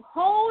to keep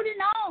holding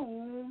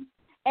on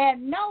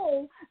and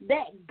know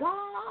that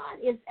God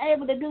is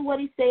able to do what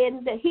he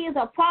said, that he is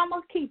a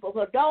promise keeper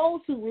for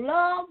those who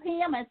love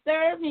him and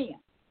serve him.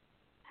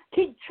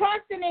 Keep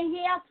trusting in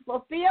him to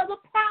fulfill the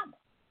promise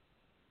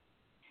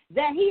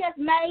that he has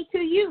made to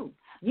you.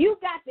 You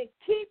got to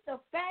keep the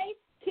faith,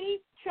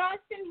 keep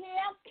trusting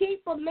him,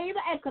 keep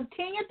believing, and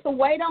continue to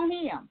wait on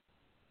him.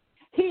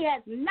 He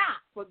has not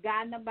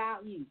forgotten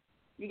about you.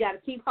 You got to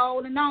keep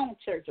holding on,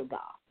 Church of God.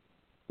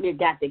 You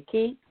got to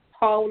keep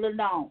holding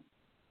on.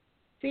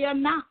 Fear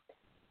not,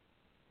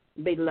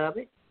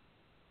 beloved.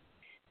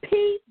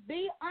 Peace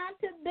be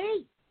unto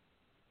thee.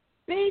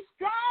 Be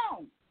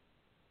strong.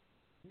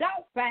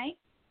 Don't faint.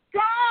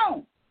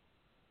 Strong.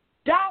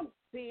 Don't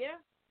fear.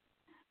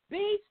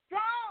 Be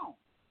strong,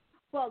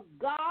 for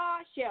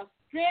God shall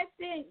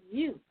strengthen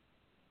you.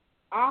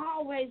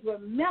 Always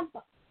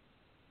remember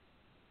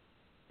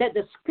that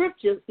the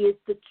scripture is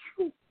the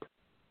truth.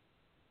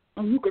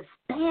 And you can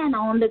stand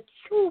on the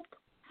truth.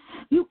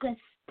 You can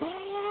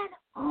stand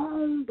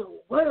on the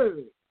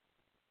word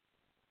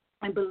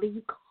and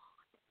believe God.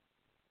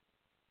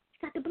 You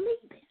got to believe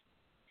it.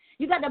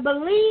 You got to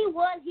believe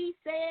what he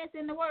says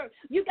in the word.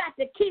 You got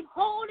to keep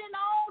holding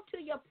on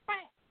to your prayer.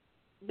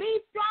 Be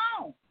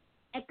strong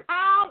and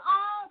call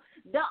on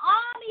the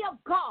army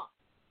of God.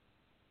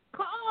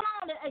 Call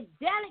on the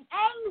angelic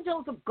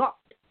angels of God,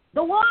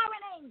 the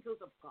warring angels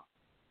of God.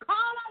 Call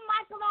on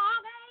Michael, the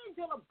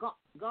archangel of God.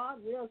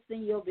 God will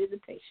send you a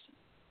visitation.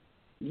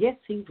 Yes,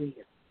 he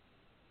will.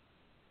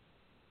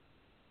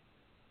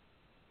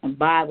 And the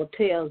Bible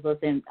tells us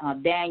in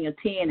Daniel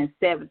 10 and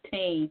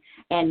 17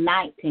 and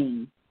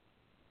 19.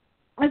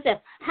 It says,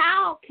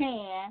 how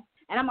can,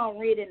 and I'm going to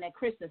read it in the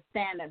Christian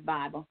Standard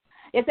Bible.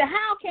 It says,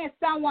 how can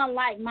someone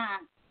like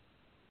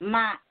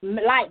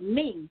like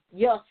me,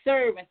 your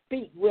servant,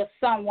 speak with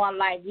someone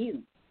like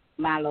you,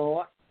 my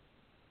Lord?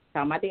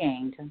 Talking about the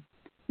angel.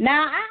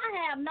 Now,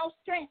 I have no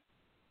strength,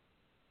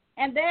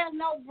 and there's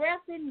no breath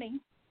in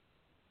me.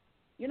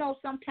 You know,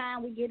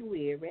 sometimes we get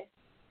weary.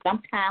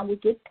 Sometimes we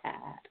get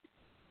tired.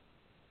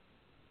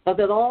 But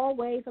there's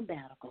always a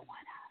battle going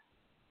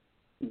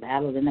on.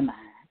 Battle in the mind.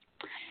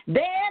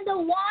 Then the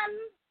one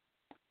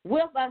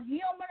with a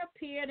human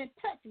appeared and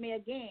touched me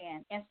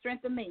again and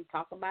strengthened me,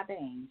 talking about the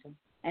angel.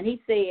 And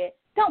he said,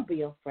 don't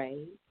be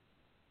afraid.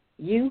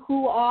 You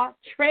who are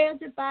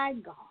treasured by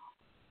God.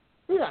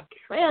 We are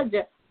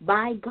treasured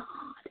by God.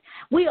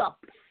 We are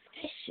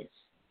precious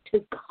to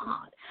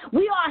God.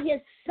 We are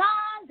his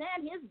sons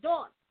and his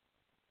daughters,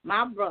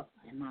 my brother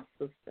and my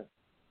sister.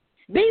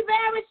 Be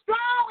very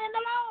strong in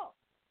the Lord.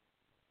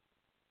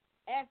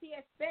 As he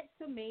had said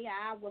to me,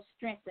 I was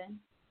strengthened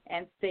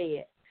and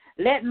said,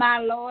 let my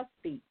Lord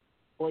speak,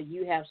 for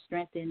you have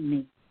strengthened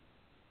me.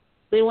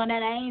 See, when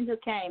that angel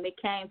came, it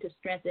came to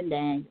strengthen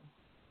Daniel.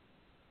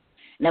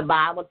 And the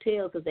Bible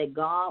tells us that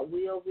God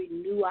will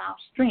renew our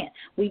strength.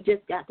 We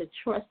just got to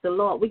trust the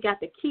Lord. We got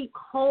to keep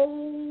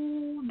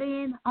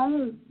holding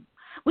on.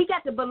 We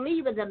got to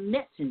believe as a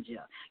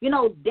messenger. You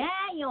know,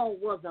 Daniel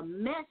was a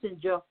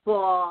messenger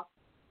for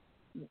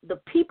the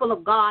people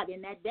of God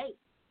in that day.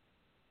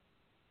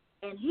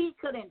 And he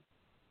could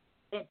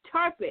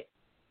interpret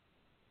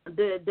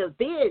the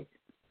vision.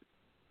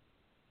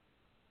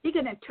 He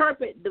could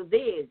interpret the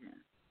vision.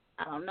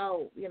 I don't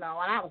know, you know,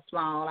 when I was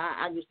small,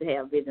 I used to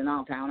have vision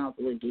all the time when I was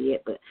a little kid,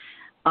 but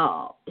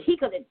he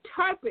could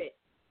interpret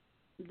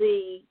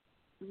the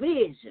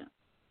vision.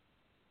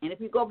 And if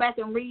you go back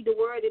and read the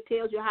word, it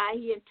tells you how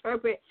he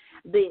interpreted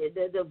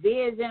the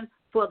vision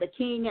for the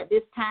king at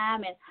this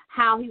time and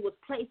how he was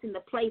placed in the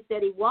place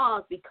that he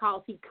was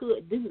because he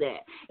could do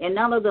that. And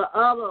none of the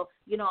other,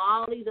 you know,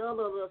 all these other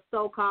little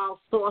so-called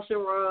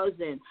sorcerers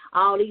and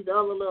all these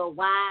other little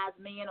wise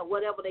men or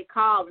whatever they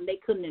called them, they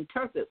couldn't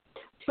interpret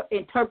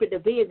the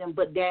vision,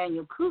 but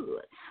Daniel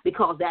could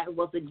because that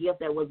was the gift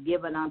that was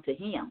given unto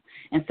him.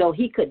 And so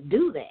he could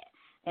do that.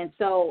 And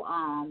so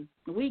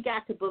we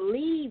got to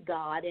believe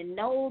God and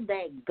know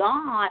that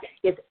God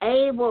is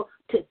able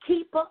to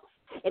keep us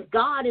and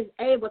God is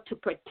able to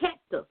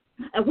protect us.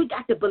 And we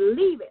got to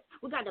believe it.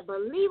 We got to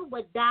believe it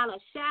without a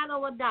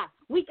shadow of doubt.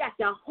 We got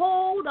to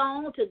hold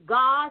on to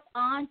God's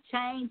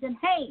unchanging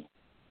hand.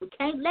 We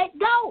can't let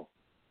go.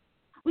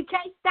 We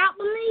can't stop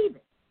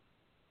believing.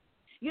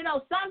 You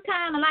know,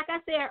 sometimes, like I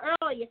said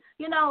earlier,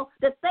 you know,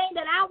 the thing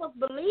that I was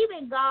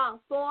believing God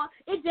for,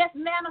 it just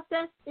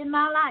manifests in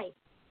my life.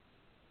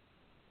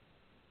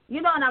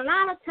 You know, and a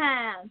lot of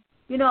times,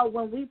 you know,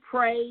 when we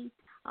pray,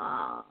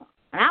 and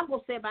I'm going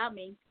to say about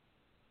me,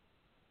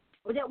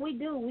 that we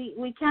do,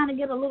 we kind of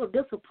get a little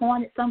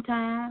disappointed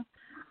sometimes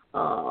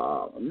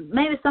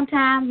maybe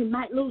sometimes you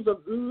might lose a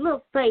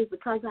little faith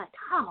because you're like,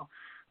 oh,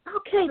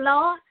 okay,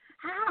 Lord,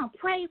 I don't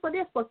pray for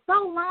this for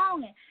so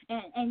long,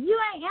 and you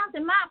ain't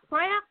answered my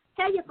prayer.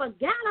 Have you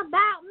forgot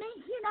about me?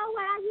 You know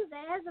what I used to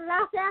ask the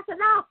Lord? I said,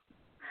 no.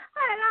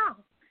 Hey, Lord,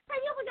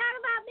 have you forgot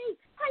about me?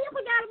 Have you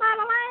forgot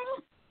about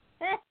Elaine?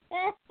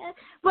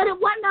 But it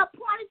wasn't the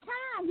appointed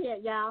time here,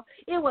 y'all.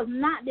 It was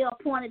not the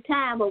appointed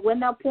time, but when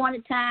the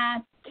appointed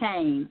time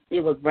came,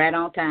 it was right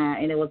on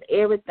time, and it was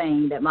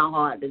everything that my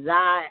heart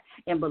desired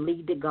and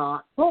believed in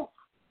God for.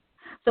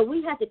 So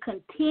we have to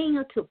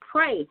continue to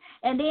pray.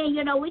 And then,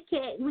 you know, we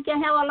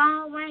can have a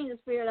long range of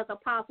spirit, like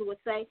Apostle would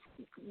say.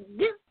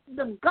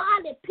 The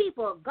godly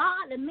people,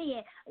 godly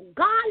men,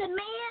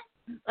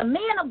 a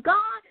man of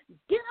God,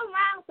 get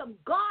around some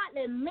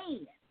godly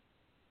men.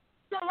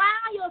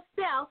 Surround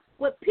yourself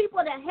with people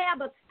that have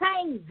the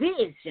same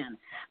vision.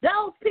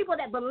 Those people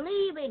that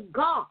believe in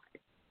God.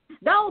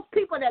 Those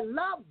people that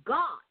love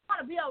God. You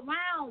want to be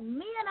around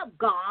men of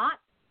God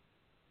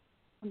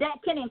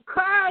that can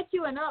encourage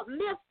you and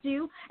uplift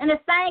you. And the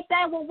same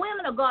thing with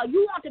women of God.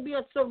 You want to be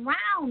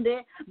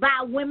surrounded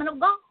by women of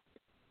God.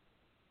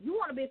 You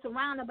want to be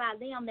surrounded by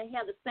them that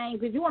have the same,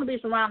 because you want to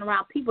be surrounded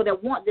around people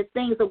that want the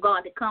things of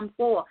God to come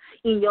forth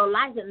in your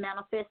life and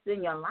manifest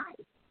in your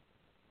life.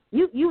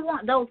 You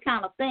want those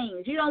kind of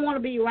things. You don't want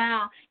to be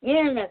around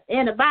in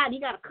the body.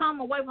 You got to come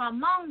away from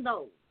among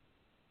those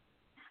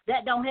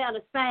that don't have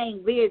the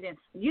same vision.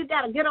 You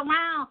got to get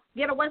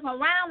away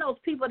from around those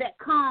people that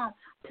come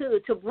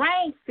to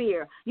bring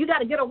fear. You got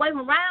to get away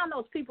from around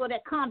those people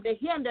that come to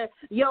hinder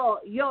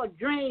your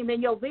dream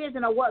and your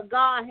vision of what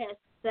God has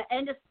to,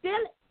 and to steal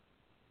it.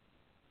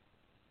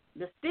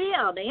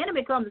 The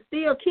enemy comes to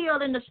steal,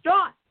 kill, and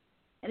destroy.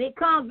 And he's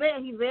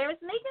very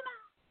sneaky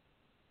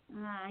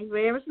now. He's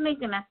very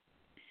sneaky now.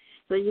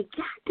 So you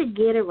got to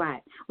get it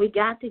right. We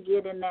got to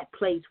get in that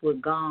place with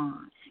God.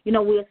 You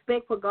know, we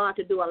expect for God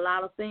to do a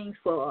lot of things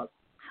for us,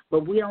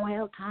 but we don't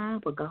have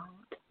time for God.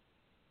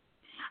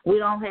 We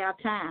don't have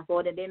time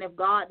for it. And then if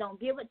God don't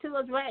give it to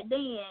us right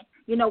then,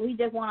 you know, we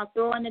just want to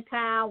throw in the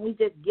towel. We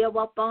just give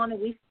up on it.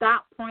 We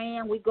stop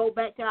praying. We go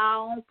back to our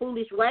own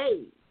foolish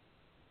ways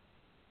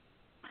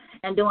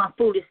and doing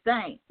foolish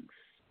things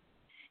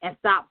and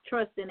stop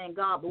trusting in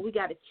God. But we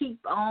got to keep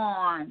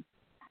on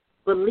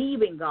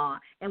believing God,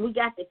 and we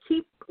got to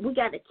keep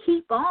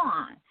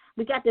on.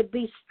 We got to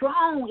be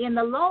strong in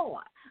the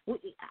Lord.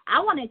 I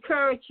want to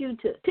encourage you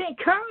to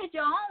encourage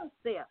your own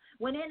self.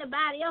 When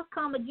anybody else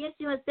come against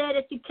you and say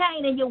that you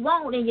can't and you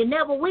won't and you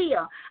never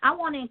will, I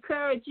want to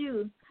encourage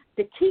you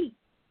to keep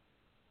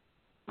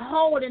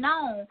holding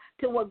on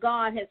to what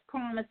God has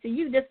promised to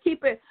you. Just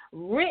keep it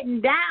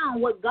written down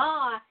what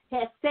God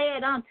has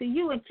said unto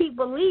you, and keep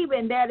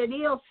believing that it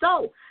is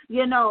so.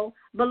 You know,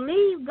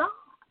 believe God.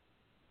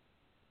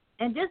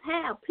 And just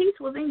have peace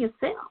within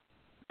yourself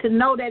to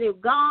know that if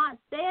God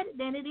said it,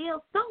 then it is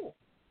so.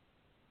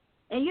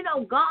 And, you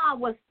know, God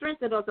will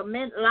strengthen us. A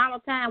lot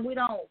of times we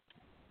don't,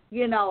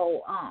 you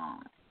know,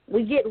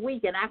 we get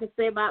weak. And I can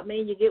say about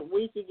me, you get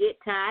weak, you get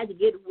tired, you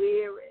get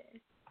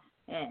weary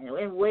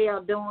and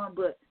well doing.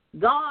 But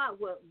God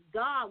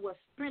will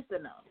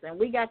strengthen us. And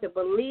we got to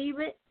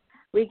believe it.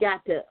 We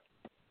got to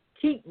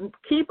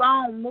keep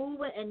on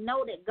moving and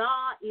know that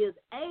God is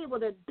able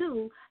to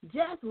do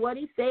just what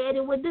he said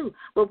it would do.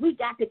 But we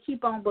got to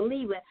keep on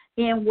believing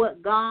in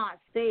what God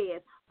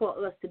says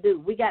for us to do.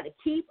 We got to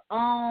keep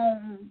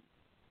on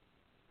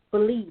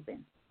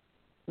believing.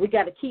 We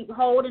got to keep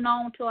holding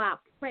on to our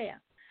prayer.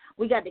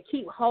 We got to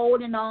keep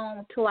holding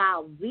on to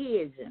our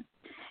vision.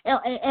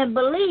 And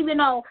believe, you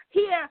know,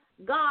 here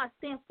God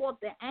sent forth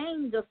the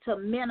angels to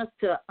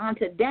minister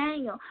unto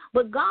Daniel,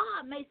 but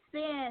God may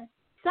send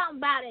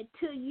somebody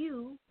to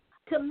you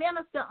to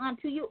minister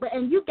unto you,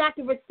 and you got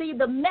to receive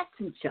the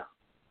messenger.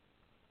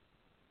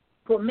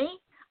 For me,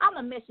 I'm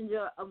a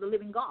messenger of the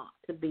living God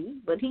to be,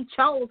 but he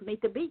chose me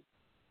to be.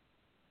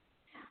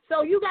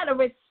 So you got to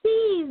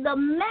receive the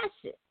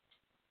message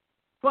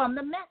from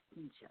the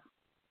messenger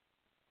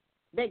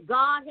that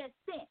God has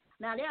sent.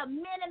 Now, there are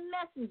many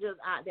messengers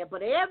out there,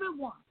 but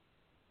everyone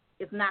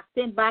is not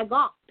sent by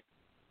God.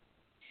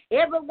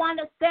 Everyone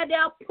that said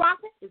they're a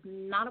prophet is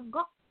not of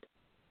God.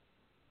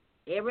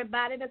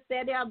 Everybody that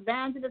said they're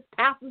evangelists,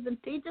 pastors,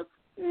 and teachers,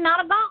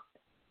 not of God.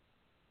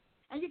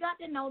 And you got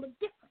to know the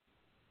difference.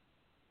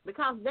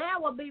 Because there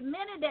will be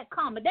many that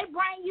come, but they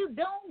bring you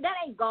doom, that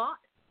ain't God.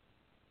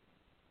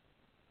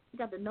 You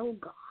got to know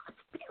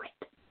God's spirit.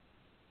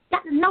 You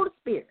got to know the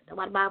spirit. That's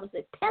why the Bible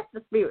says test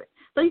the spirit.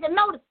 So you can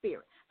know the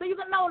spirit. So you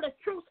can know the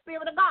true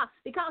spirit of God.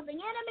 Because the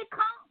enemy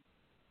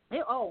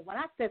comes. When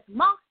I said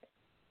smart,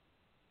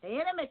 the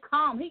enemy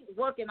comes. He's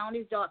working on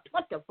his job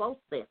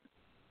 24/7.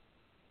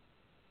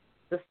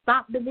 To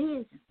stop the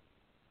vision,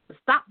 to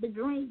stop the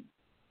dream,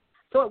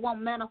 so it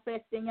won't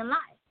manifest in your life,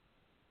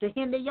 to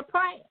hinder your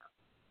prayers.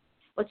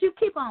 But you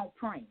keep on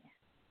praying.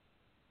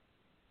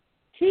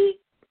 Keep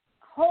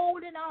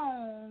holding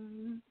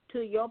on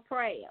to your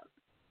prayers.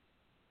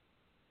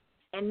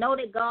 And know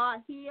that God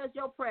hears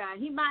your prayer.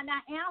 He might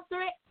not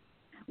answer it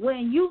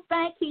when you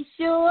think he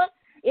should,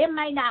 It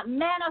may not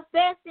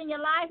manifest in your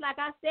life, like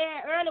I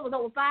said earlier, it was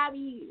over 5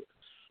 years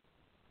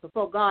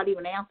before God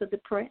even answered the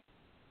prayer.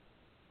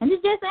 And He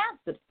just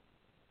answered it.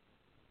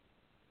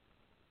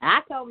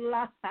 I told the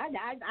Lord,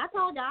 I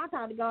told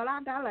to God, I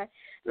was like,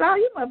 Lord,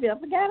 you must have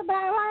forgot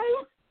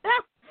about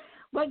it.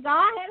 But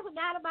God had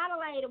forgot about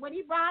it later. When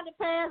He brought the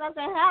prayers, I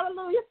said,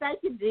 hallelujah, thank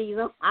you,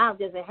 Jesus. I'm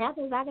just as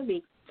happy as I can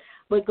be.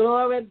 But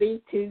glory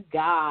be to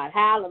God.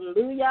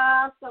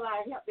 Hallelujah. So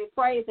I help me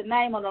praise the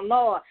name of the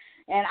Lord.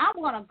 And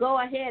I'm going to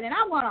go ahead and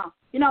I'm going to,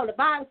 the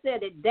Bible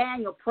said that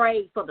Daniel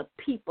prayed for the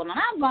people. And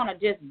I'm going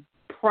to just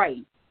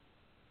pray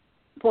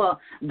for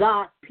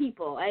God's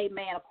people.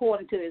 Amen.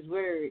 According to His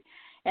word.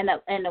 And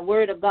the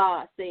word of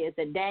God says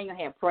that Daniel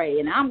had prayed.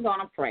 And I'm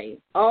going to pray.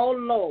 Oh,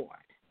 Lord,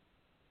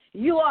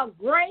 you are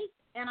great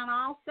and an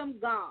awesome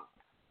God.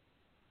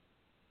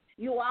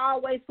 You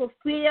always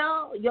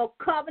fulfill your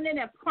covenant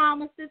and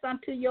promises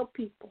unto your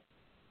people.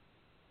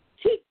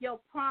 Keep your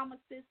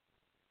promises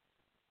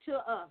to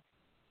us.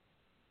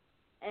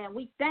 And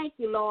we thank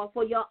you, Lord,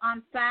 for your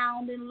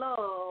unfounding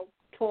love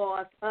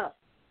towards us.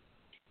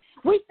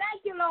 We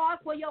thank you, Lord,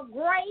 for your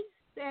grace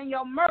and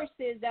your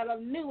mercies that are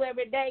new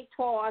every day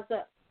towards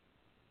us.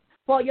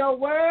 For your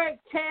word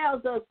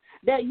tells us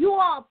that you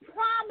are a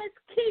promise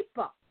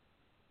keeper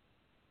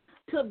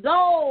to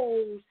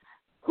those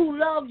who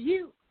love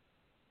you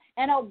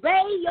and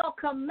obey your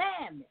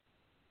commandments,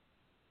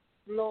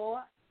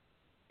 Lord,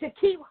 to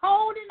keep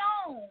holding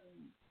on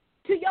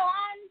to your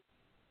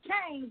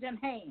unchanging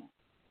hand,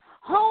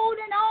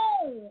 holding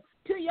on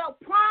to your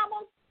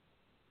promise,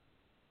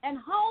 and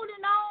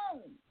holding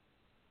on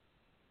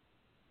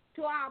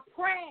to our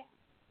prayer,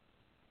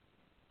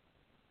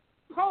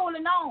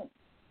 holding on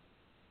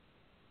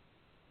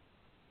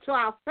to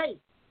our faith.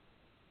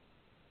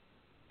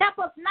 Help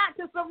us not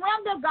to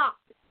surrender, God,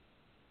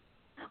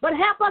 but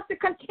help us to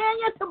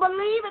continue to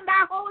believe in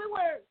thy holy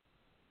word.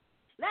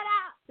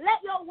 Let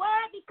your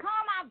word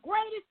become our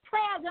greatest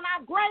treasure and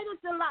our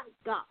greatest delight,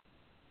 God.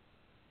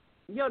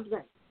 Your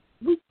grace.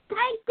 We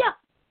thank you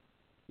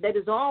that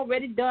is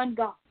already done,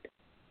 God.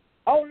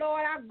 Oh,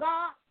 Lord, our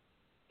God,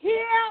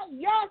 hear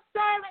your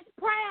servant's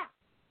prayer.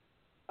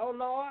 Oh,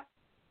 Lord,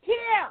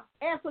 hear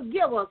and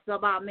forgive us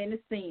of our many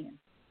sins.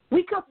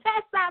 We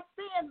confess our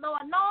sins,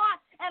 Lord, known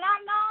and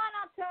unknown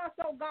unto us,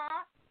 oh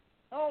God.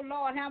 Oh,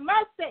 Lord, have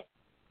mercy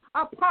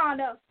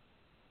upon us,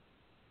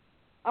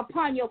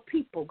 upon your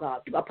people,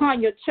 God,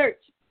 upon your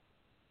church.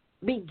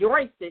 Be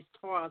gracious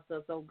towards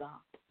us, oh God.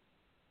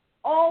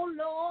 Oh,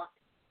 Lord,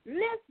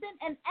 listen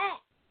and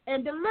act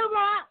and deliver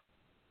us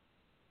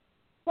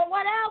for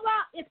whatever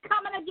is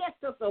coming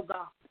against us, oh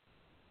God.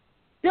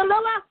 Deliver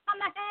us from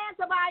the hands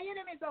of our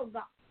enemies, oh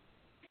God.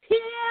 Hear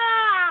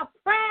our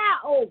prayer,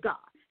 oh God.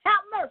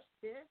 Have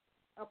mercy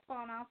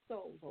upon our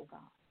souls, oh God.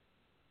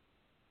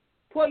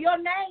 For your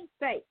name's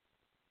sake,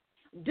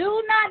 do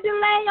not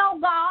delay, oh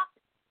God.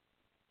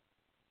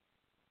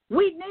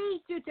 We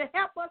need you to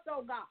help us,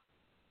 oh God.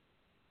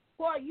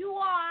 For you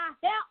are our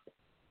help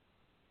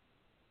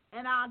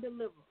and our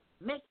deliverer.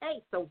 Make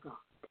haste, oh God,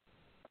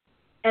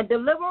 and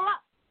deliver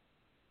us,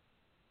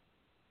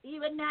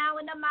 even now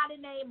in the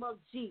mighty name of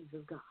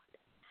Jesus, God.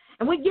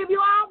 And we give you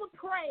all the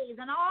praise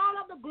and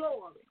all of the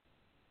glory.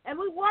 And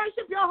we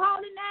worship your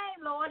holy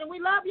name, Lord, and we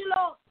love you,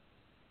 Lord.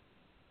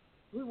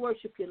 We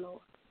worship you,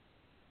 Lord.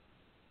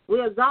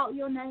 We exalt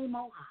your name,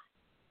 O high,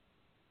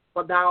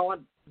 for thou art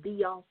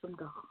the awesome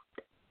God.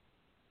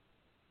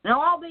 And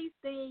all these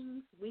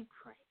things we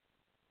pray.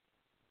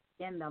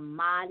 In the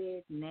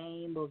mighty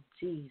name of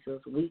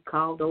Jesus, we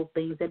call those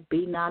things that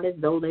be not as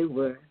though they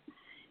were.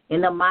 In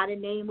the mighty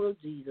name of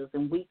Jesus,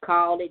 and we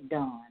call it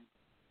done.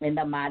 In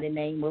the mighty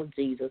name of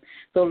Jesus.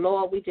 So,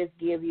 Lord, we just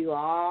give you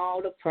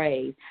all the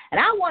praise. And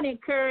I want to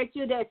encourage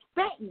you to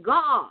expect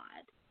God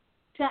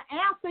to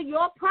answer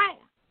your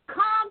prayer.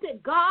 Come to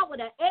God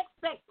with an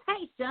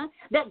expectation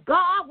that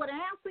God would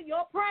answer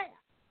your prayer.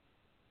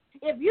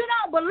 If you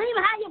don't believe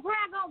how your prayer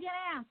going to get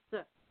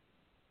answered,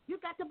 you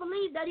got to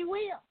believe that he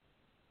will.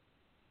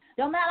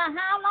 No matter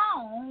how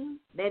long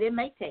that it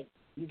may take,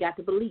 you got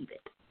to believe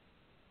it.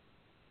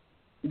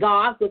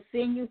 God will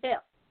send you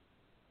help.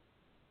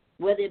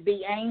 Whether it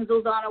be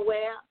angels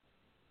unaware,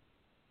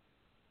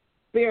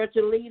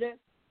 spiritual leaders,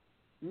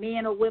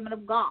 men or women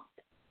of God.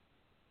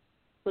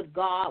 But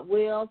God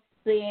will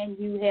send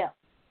you help.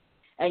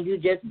 And you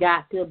just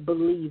got to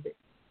believe it.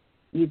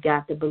 You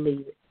got to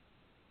believe it.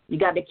 You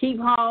got to keep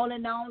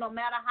holding on no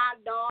matter how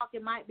dark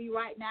it might be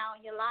right now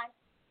in your life.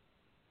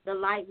 The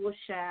light will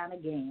shine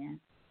again.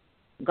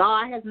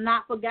 God has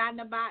not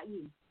forgotten about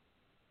you.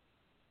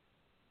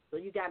 So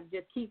you got to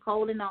just keep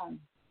holding on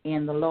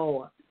in the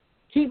Lord.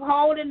 Keep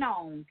holding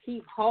on.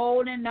 Keep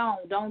holding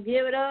on. Don't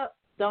give it up.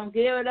 Don't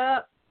give it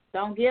up.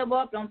 Don't give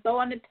up. Don't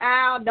throw in the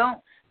towel. Don't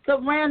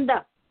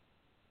surrender.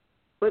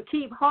 But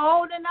keep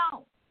holding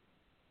on.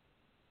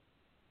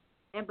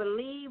 And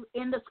believe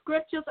in the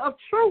scriptures of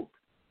truth.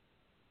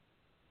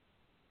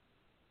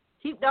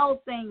 Keep those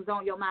things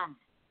on your mind.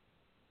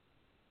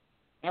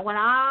 And when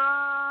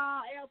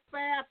all else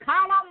fails,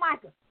 call on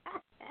Michael.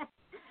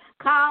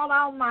 Call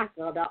on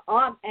Michael, the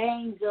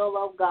archangel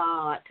of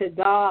God. To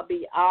God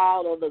be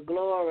all of the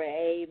glory.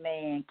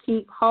 Amen.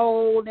 Keep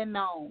holding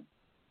on.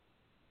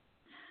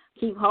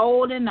 Keep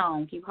holding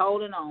on. Keep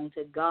holding on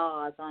to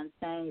God's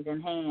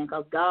unchanging hand,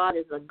 because God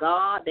is a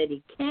God that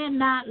he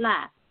cannot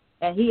lie.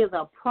 And he is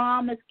a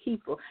promise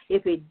keeper.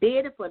 If he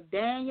did it for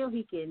Daniel,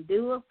 he can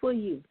do it for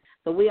you.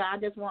 So I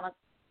just want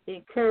to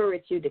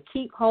encourage you to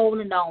keep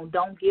holding on.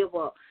 Don't give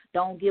up.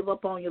 Don't give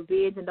up on your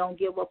vision. Don't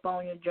give up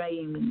on your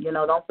dream.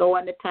 Don't throw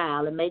in the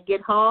towel. It may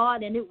get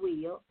hard, and it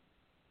will,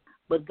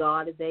 but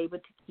God is able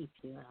to keep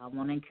you. I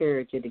want to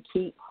encourage you to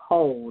keep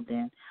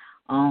holding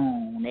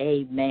on.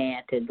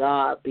 Amen. To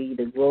God be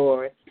the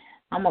glory.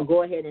 I'm going to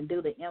go ahead and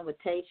do the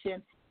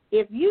invitation.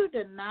 If you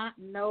do not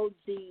know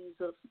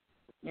Jesus,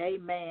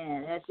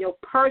 amen, as your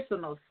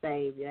personal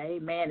Savior,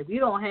 amen, if you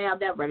don't have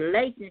that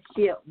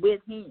relationship with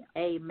him,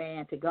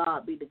 amen, to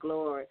God be the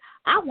glory,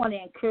 I want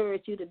to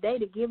encourage you today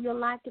to give your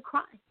life to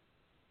Christ.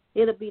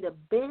 It'll be the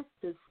best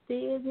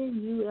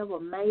decision you ever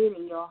made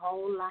in your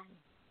whole life.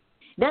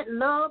 That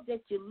love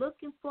that you're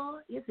looking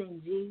for is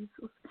in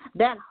Jesus.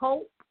 That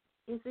hope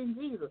is in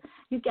Jesus.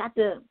 You got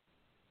to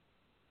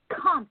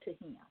come to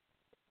him,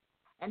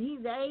 and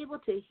he's able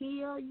to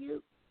heal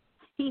you.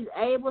 He's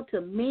able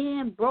to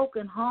mend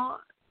broken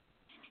hearts.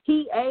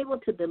 He's able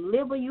to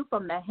deliver you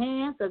from the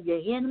hands of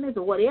your enemies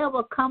or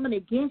whatever coming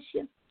against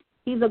you.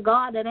 He's a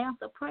God that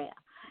answers prayer.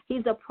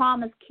 He's a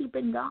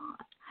promise-keeping God.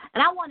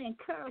 And I want to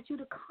encourage you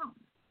to come,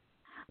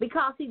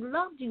 because he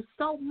loved you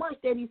so much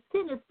that he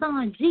sent his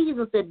son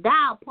Jesus to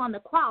die upon the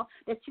cross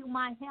that you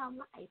might have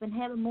life and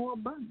have it more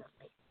abundantly.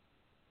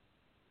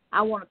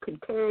 I want to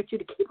encourage you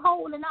to keep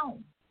holding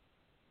on.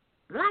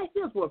 Life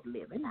is worth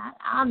living.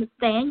 I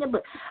understand you,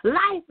 but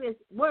life is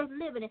worth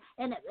living.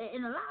 And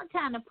a lot of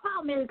times the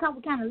problem is because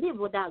we kind of live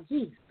without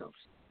Jesus.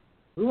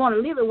 We want to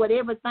live it with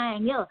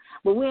everything else,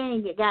 but we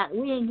ain't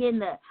getting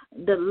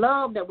the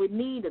love that we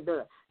need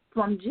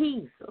from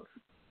Jesus,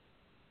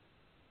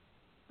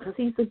 because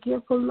he's a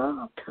gift of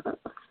love to us.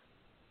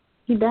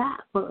 He died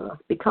for us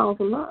because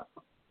of love.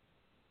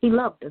 He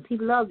loved us. He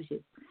loves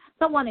you.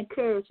 So I want to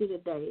encourage you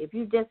today. If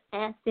you just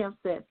ask him,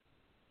 say,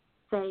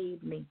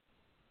 save me.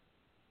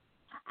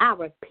 I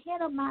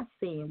repent of my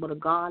sin with a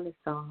godly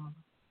sorrow.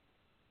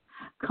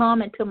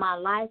 Come into my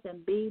life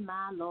and be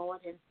my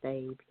Lord and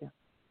Savior.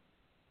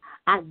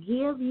 I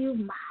give you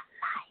my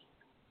life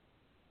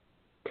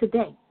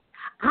today.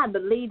 I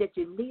believe that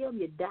you lived,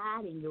 you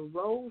died, and you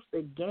rose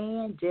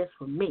again just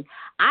for me.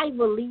 I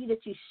believe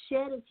that you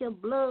shedded your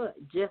blood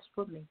just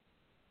for me.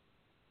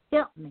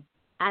 Help me.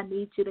 I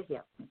need you to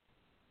help me.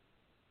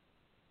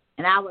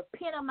 And I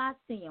repent of my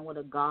sin with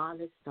a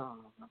godly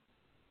sorrow.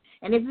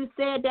 And if you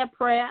said that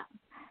prayer,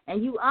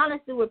 and you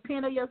honestly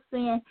repent of your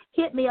sin,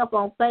 hit me up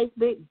on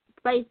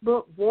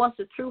Facebook, Voice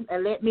of Truth,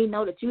 and let me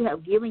know that you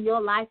have given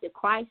your life to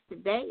Christ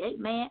today,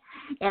 amen.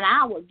 And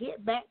I will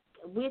get back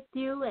with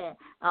you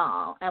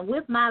and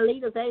with my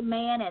leaders,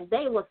 amen, and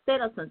they will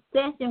set up some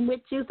session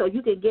with you so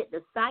you can get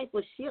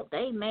discipleship,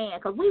 amen,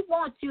 because we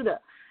want you to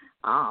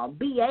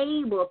be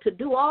able to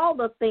do all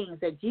the things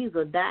that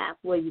Jesus died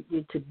for you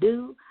to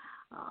do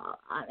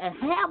and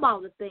have all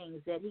the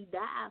things that he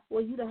died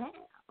for you to have.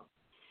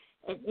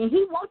 And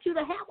he wants you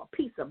to have a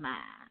peace of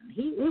mind.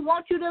 He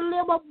wants you to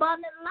live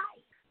abundant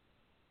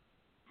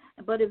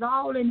life. But it's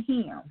all in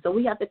him. So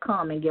we have to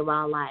come and give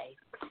our life.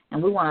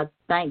 And we want to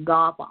thank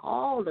God for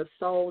all the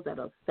souls that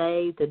are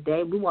saved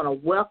today. We want to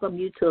welcome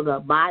you to the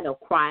body of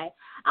Christ.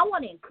 I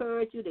want to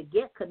encourage you to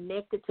get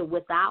connected to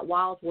Without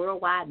Walls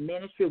Worldwide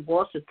Ministry,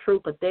 Voice of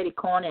Truth, Pathetic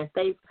Corner, and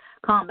Faith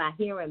Come by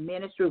Hearing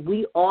Ministry.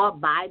 We are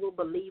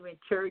Bible-believing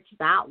church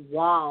without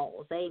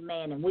walls,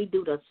 amen. And we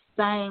do the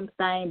same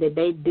thing that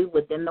they do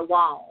within the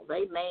walls,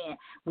 amen.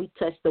 We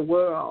touch the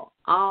world,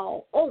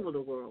 all over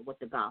the world with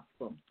the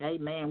gospel,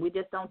 amen. We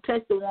just don't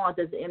touch the ones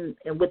that's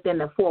within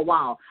the four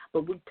walls,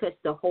 but we touch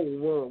the whole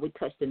world. We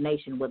touch the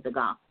nation with the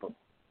gospel.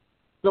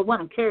 So I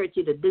want to encourage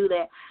you to do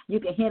that. You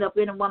can hit up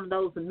any one of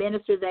those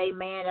ministries,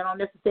 amen. It don't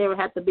necessarily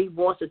have to be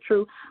Voice of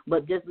Truth,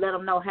 but just let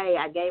them know, hey,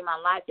 I gave my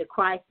life to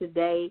Christ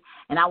today,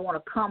 and I want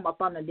to come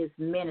up under this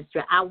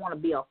ministry. I want to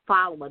be a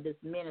follower of this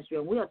ministry,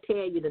 and we'll tell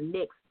you the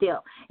next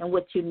step and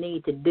what you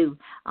need to do.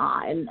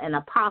 And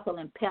apostle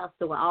and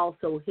pastor will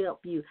also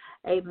help you,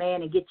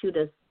 amen, and get you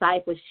the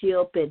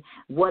discipleship and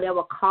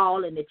whatever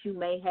calling that you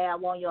may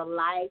have on your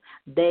life.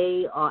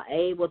 They are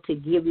able to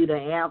give you the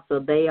answer.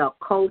 They are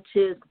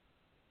coaches.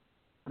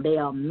 They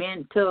are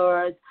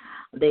mentors.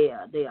 They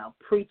are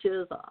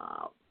preachers,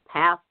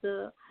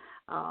 pastor,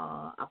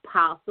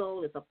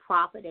 apostle. Is a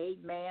prophet,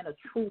 amen, a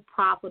true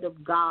prophet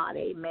of God,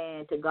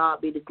 amen. To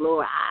God be the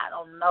glory. I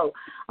don't know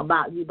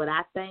about you, but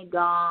I thank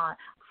God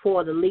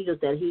for the leaders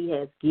that he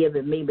has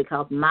given me,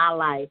 because my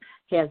life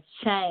has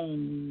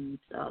changed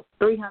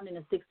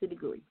 360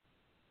 degrees.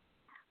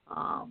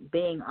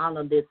 Being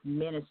under this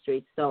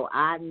ministry. So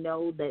I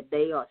know that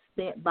they are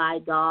sent by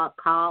God,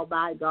 called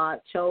by God,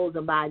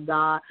 chosen by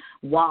God,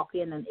 walk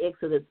in an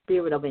exodus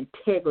spirit of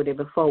integrity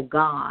before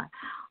God.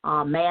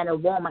 man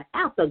and woman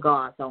after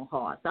God's own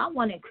heart. So I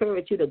want to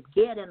encourage you to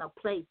get in a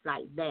place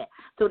like that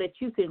so that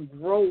you can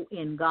grow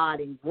in God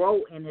and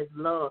grow in his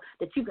love,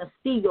 that you can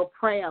see your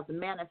prayers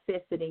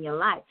manifested in your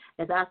life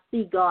as I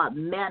see God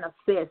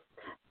manifest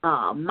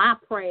my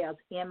prayers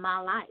in my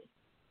life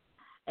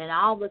and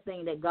all the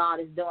things that God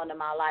is doing in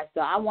my life.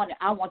 So I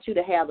want you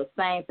to have the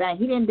same thing.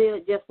 He didn't do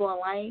it just for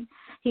Elaine.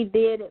 He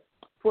did it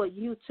for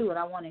you too, and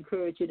I want to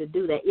encourage you to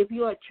do that. If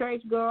you're a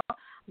church girl,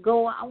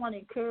 I want to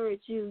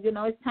encourage you. You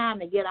know, it's time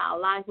to get our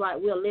life right.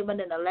 We're living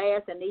in the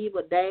last and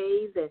evil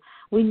days, and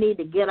we need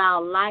to get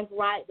our life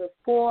right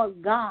before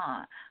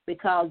God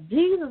because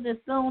Jesus is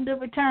soon to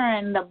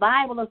return. The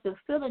Bible is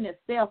fulfilling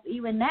itself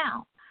even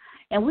now.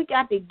 And we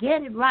got to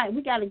get it right.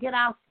 We got to get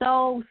our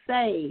soul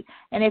saved.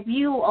 And if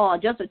you are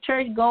just a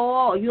church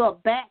goer or you're a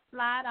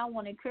backslider, I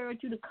want to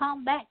encourage you to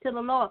come back to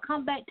the Lord.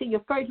 Come back to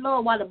your first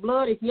Lord while the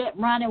blood is yet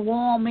running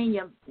warm in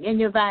your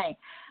vein.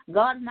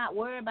 God is not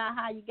worried about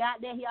how you got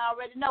there. He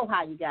already know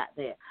how you got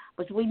there.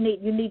 But you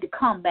need to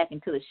come back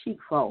into the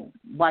sheepfold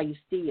while you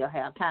still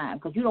have time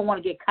because you don't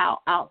want to get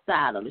caught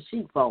outside of the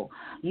sheepfold.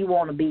 You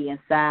want to be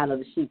inside of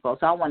the sheepfold.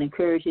 So I want to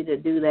encourage you to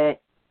do that.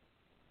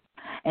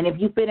 And if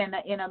you fit in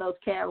any of those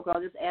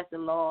categories, just ask the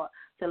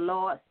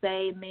Lord,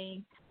 save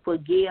me,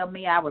 forgive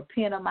me. I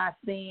repent of my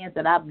sins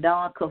that I've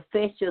done.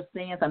 Confess your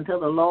sins unto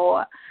the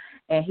Lord,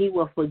 and he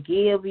will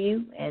forgive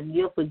you, and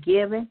you're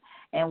forgiven.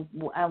 And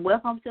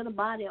welcome to the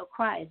body of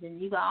Christ.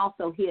 And you can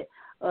also hit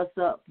us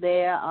up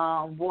there,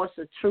 Voice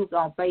of Truth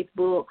on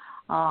Facebook,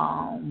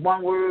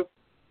 One Word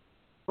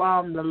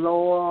from the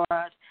Lord,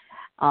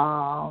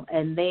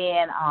 and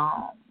then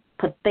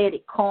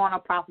Pathetic Corner,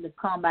 Prophet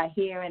Come by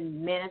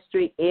Hearing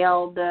Ministry,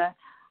 Elder,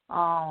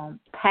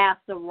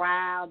 Pastor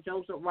Ryle,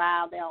 Joseph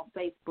Ryle there on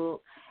Facebook,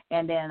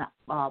 and then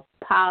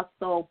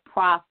Apostle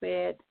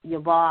Prophet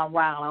Yvonne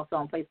Ryle also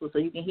on Facebook. So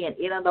you can hit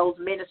any of those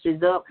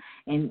ministries up,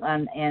 and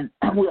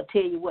we'll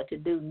tell you what to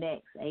do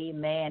next.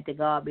 Amen. To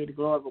God be the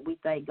glory. But we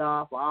thank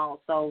God for all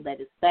souls that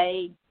is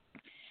saved.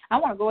 I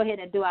want to go ahead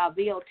and do our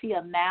VOT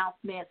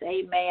announcements.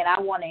 Amen. I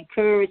want to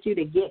encourage you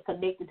to get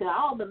connected to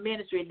all the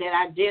ministry that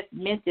I just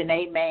mentioned.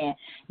 Amen.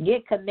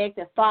 Get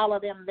connected.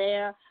 Follow them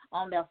there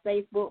on their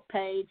Facebook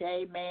page.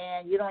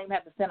 Amen. You don't even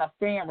have to send a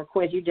friend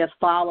request. You just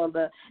follow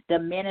the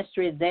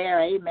ministry there.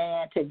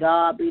 Amen. To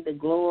God be the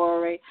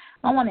glory.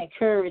 I want to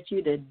encourage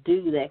you to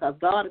do that because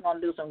God is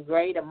going to do some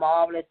great and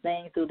marvelous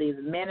things through these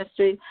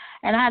ministries.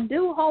 And I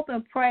do hope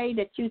and pray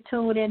that you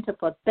tune into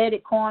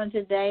Pathetic Corner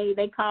today.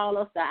 They call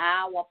us the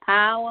Hour of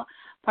Power.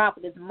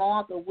 Prophetess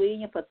Martha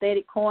Williams.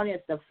 Pathetic Corner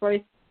is the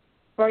first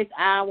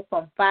hour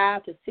from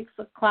 5 to 6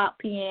 o'clock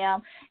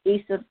p.m.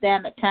 Eastern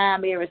Standard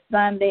Time every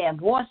Sunday. And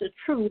Voice of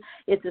Truth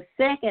is the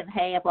second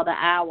half of the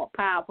Hour of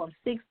Power from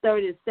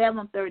 6:30 to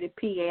 7:30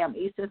 p.m.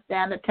 Eastern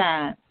Standard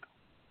Time.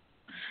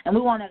 And we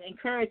want to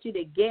encourage you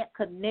to get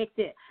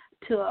connected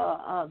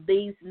to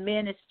these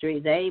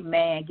ministries.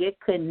 Amen.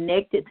 Get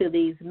connected to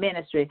these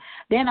ministries.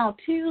 Then on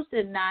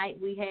Tuesday night,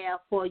 we have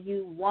for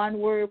you One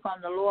Word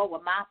from the Lord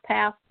with my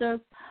pastors,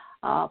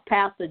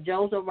 Pastor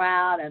Joseph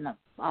Ryle and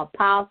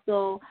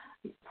Apostle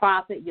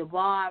Prophet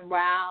Yvonne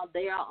Ryle.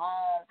 They are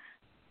on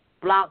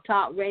Blog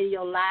Talk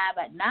Radio Live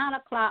at 9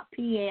 o'clock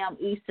p.m.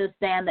 Eastern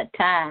Standard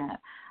Time.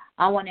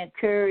 I want to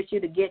encourage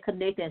you to get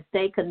connected and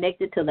stay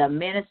connected to the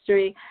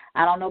ministry.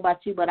 I don't know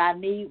about you, but I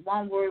need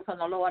one word from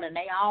the Lord, and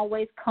they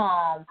always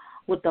come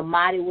with the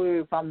mighty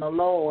word from the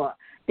Lord.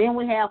 Then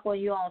we have for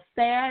you on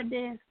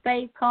Saturday,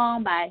 Faith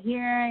Come by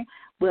Hearing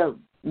with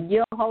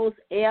your host,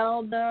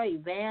 Elder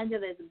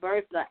Evangelist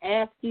Bertha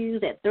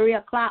Askews at 3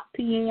 o'clock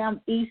p.m.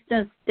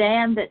 Eastern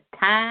Standard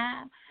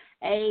Time.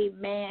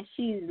 Amen.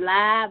 She's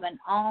live and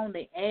on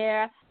the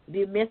air. If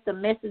you missed the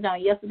message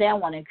on yesterday, I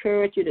want to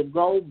encourage you to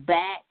go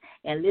back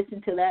and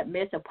listen to that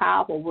message, a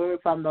powerful word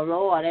from the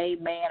Lord.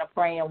 Amen, a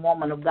praying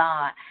woman of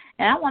God.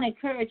 And I want to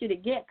encourage you to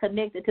get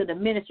connected to the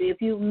ministry.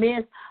 If you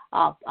missed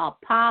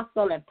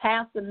apostle and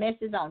pastor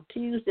message on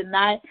Tuesday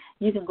night,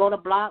 you can go to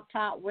Blog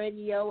Talk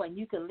Radio and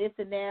you can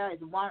listen there.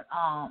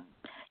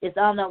 It's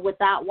on the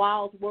Without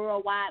Walls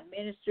Worldwide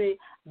Ministry.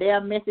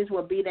 Their message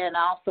will be there, and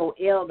also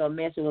Elder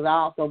message will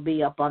also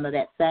be up under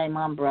that same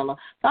umbrella.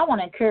 So I want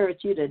to encourage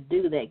you to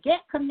do that. Get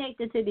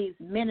connected to these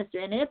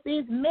ministries. And if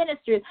these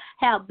ministries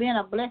have been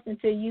a blessing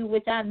to you,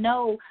 which I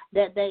know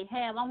that they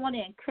have, I want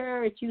to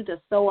encourage you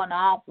to sow an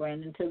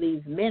offering into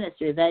these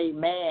ministries.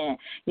 Amen.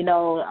 You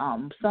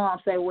know, some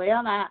say,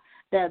 well,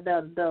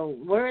 the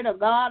word of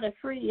God is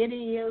free. It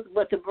is,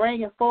 but to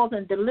bring it forth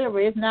and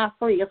deliver it's not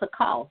free. It's a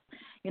cost.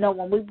 You know,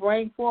 when we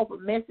bring forth a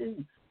message,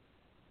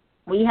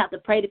 we have to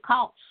pay the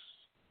cost.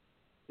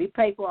 We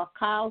pay for a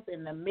cost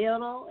in the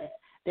middle,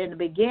 in the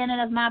beginning,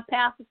 as my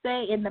pastor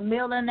say, in the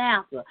middle and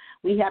after.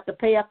 We have to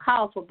pay a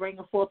cost for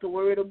bringing forth the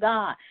word of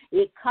God.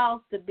 It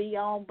costs to be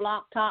on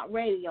Blog Talk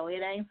Radio.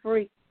 It ain't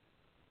free.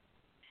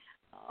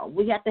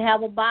 We have to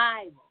have a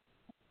Bible.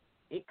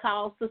 It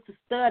costs us to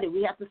study.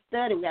 We have to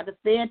study. We have to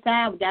spend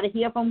time. We got to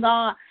hear from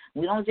God.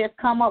 We don't just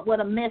come up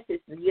with a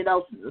message. You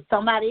know,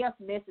 somebody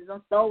else's message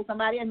and stole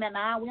somebody else.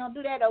 Nah, we don't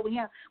do that over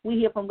here. We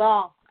hear from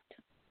God.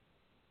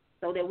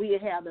 so that we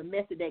have the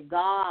message that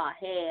God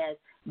has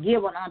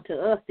given unto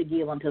us to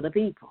give unto the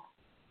people.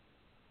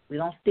 We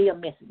don't steal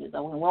messages. We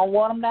don't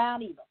want them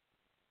down either.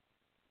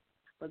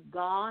 But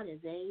God is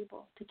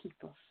able to keep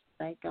us.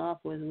 Thank God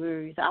for his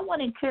words. I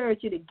want to encourage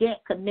you to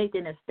get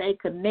connected and stay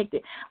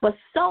connected. But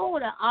sow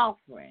the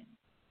offering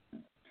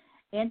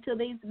into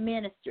these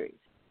ministries.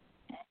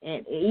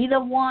 And any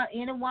one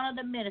of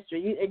the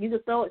ministries. You can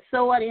sow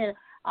it in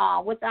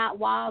Without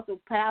Walls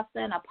with Pastor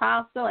and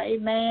Apostle.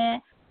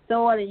 Amen.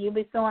 Sow it, and you'll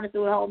be sowing it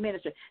through the whole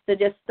ministry. So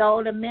just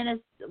sow the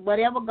ministry,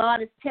 whatever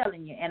God is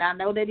telling you. And I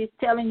know that he's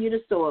telling you to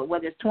sow it,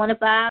 whether it's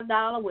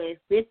 $25, whether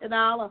it's $50,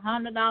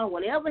 $100,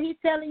 whatever he's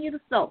telling you to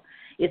sow.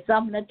 It's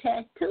something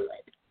attached to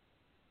it.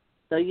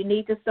 So you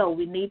need to sow.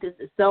 We need to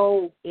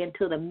sow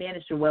into the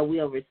ministry where we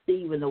are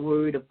receiving the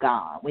word of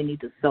God. We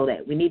need to sow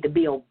that. We need to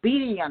be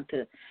obedient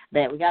to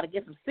that. We got to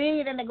get some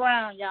seed in the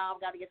ground, y'all.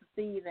 We got to get some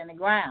seeds in the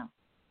ground.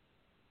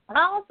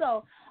 I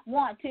also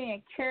want to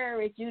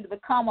encourage you to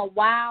become a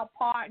wild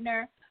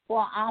partner for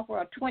an offer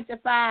of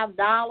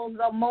 $25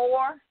 or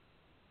more.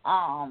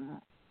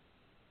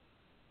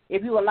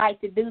 If you would like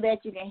to do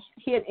that, you can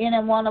hit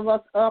any one of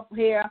us up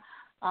here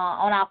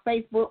on our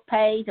Facebook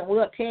page, and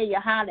we'll tell you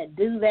how to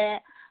do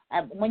that.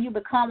 When you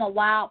become a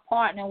wild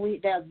partner,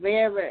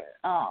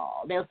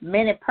 there's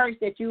many perks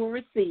that you will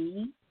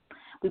receive.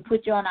 We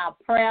put you on our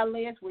prayer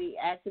list. We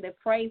actually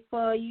pray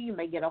for you. You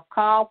may get a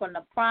call from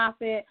the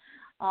prophet.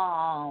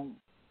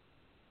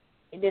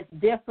 There's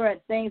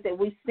different things that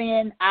we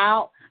send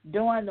out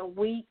during the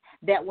week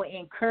that will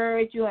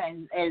encourage you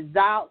and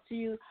exalt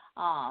you,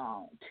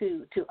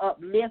 to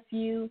uplift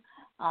you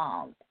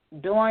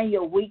during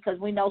your week, because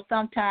we know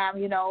sometimes,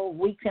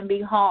 weeks can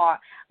be hard,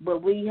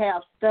 but we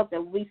have stuff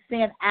that we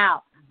send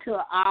out to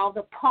all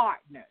the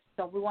partners.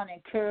 So we want to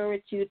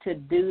encourage you to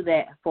do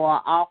that for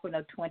an offering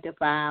of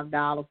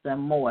 $25 or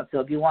more.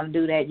 So if you want to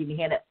do that, you can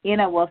hit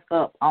any of us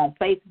up on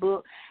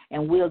Facebook,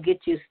 and we'll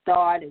get you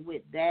started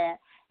with that.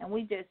 And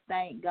we just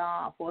thank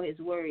God for his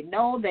word.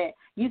 Know that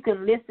you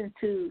can listen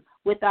to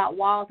Without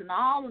Walls and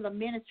all of the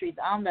ministries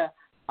under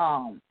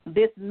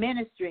this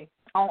ministry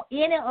on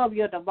any of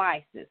your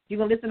devices. You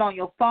can listen on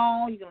your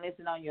phone. You can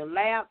listen on your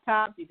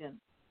laptop. You can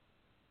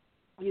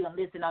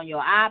listen on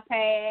your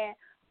iPad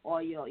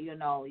or your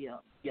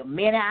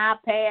mini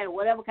iPad or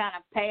whatever kind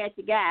of pad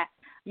you got.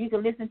 You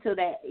can listen to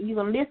that. You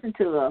can listen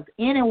to us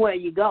anywhere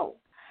you go.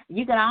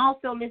 You can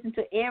also listen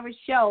to every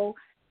show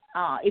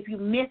if you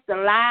miss the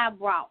live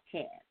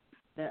broadcast.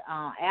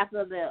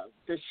 After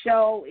the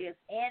show is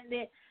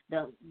ended,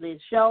 the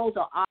shows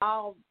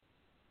are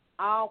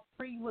all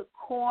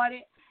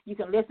pre-recorded. You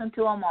can listen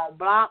to them on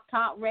Blog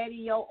Talk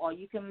Radio, or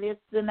you can listen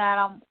to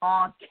them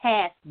on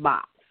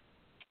Castbox.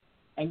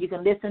 And you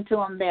can listen to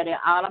them there. They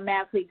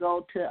automatically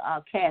go to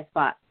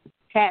Castbox.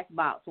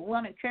 So we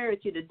want to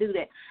encourage you to do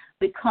that.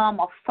 Become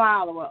a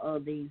follower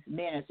of these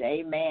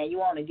ministries. Amen. You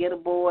want to get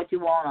aboard. You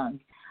want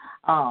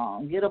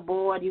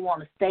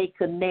to stay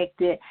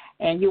connected,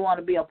 and you want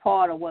to be a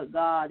part of what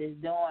God is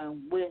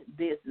doing with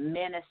this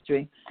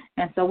ministry.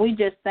 And so we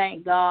just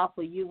thank God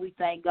for you. We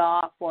thank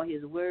God for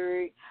his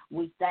word.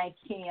 We thank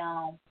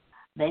him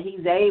that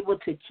he's able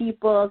to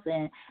keep us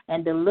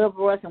and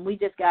deliver us, and we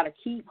just got to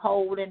keep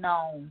holding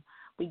on.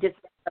 We just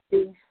got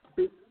to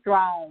be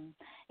strong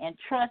and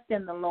trust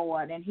in the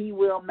Lord, and he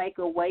will make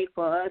a way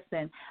for us.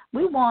 And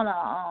we want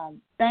to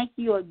thank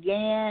you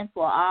again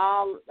for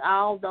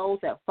all those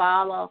that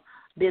follow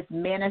this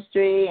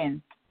ministry,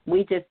 and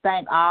we just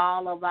thank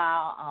all of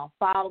our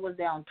followers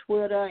there on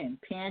Twitter and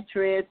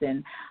Pinterest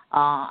and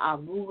our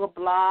Google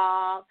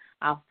blog,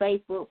 our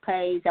Facebook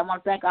page. I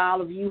want to thank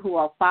all of you who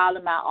are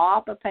following my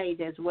author page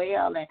as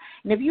well. And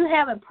if you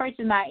haven't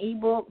purchased my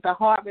ebook, The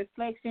Heart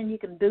Reflection, you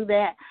can do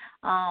that.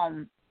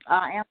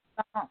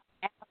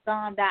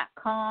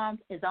 Amazon.com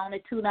is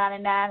only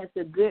 $2.99. It's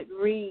a good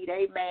read,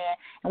 amen.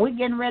 And we're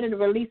getting ready to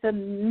release a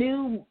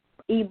new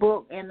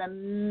ebook in the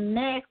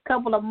next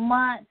couple of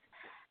months,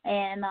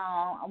 and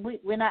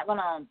we're not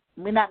gonna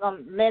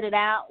let it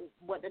out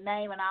what the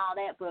name and all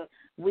that, but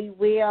we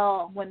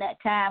will when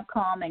that time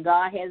comes and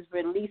God has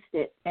released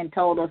it and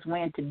told us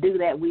when to do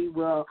that. We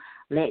will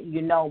let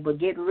you know. But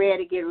get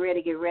ready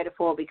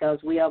for it, because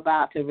we are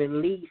about to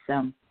release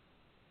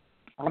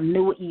a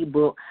new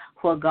ebook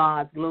for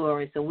God's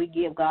glory. So we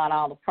give God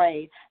all the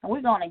praise. And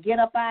we're going to get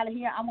up out of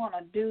here. I'm going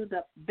to do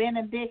the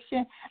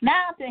benediction.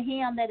 Now to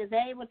him that is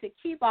able to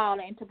keep all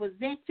and to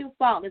present you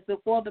faultless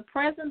before the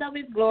presence of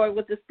his glory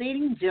with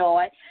exceeding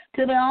joy,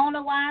 to the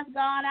only wise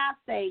God our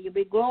Savior,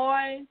 be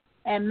glory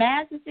and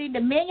majesty,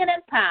 dominion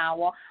and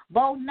power,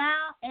 both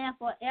now and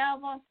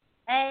forever.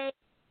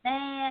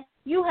 Amen.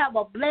 You have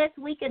a blessed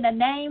week in the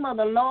name of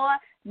the Lord.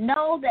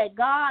 Know that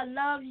God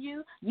loves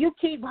you. You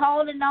keep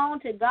holding on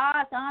to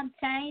God's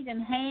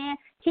unchanging hand.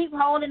 Keep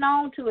holding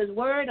on to his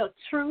word of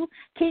truth.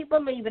 Keep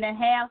believing and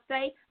have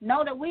faith.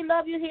 Know that we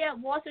love you here at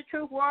Voice of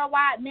Truth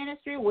Worldwide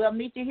Ministry. We'll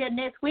meet you here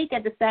next week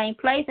at the same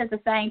place at the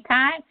same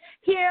time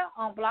here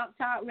on Blog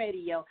Talk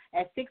Radio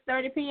at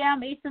 6:30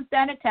 p.m. Eastern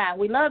Standard Time.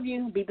 We love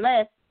you. Be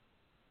blessed.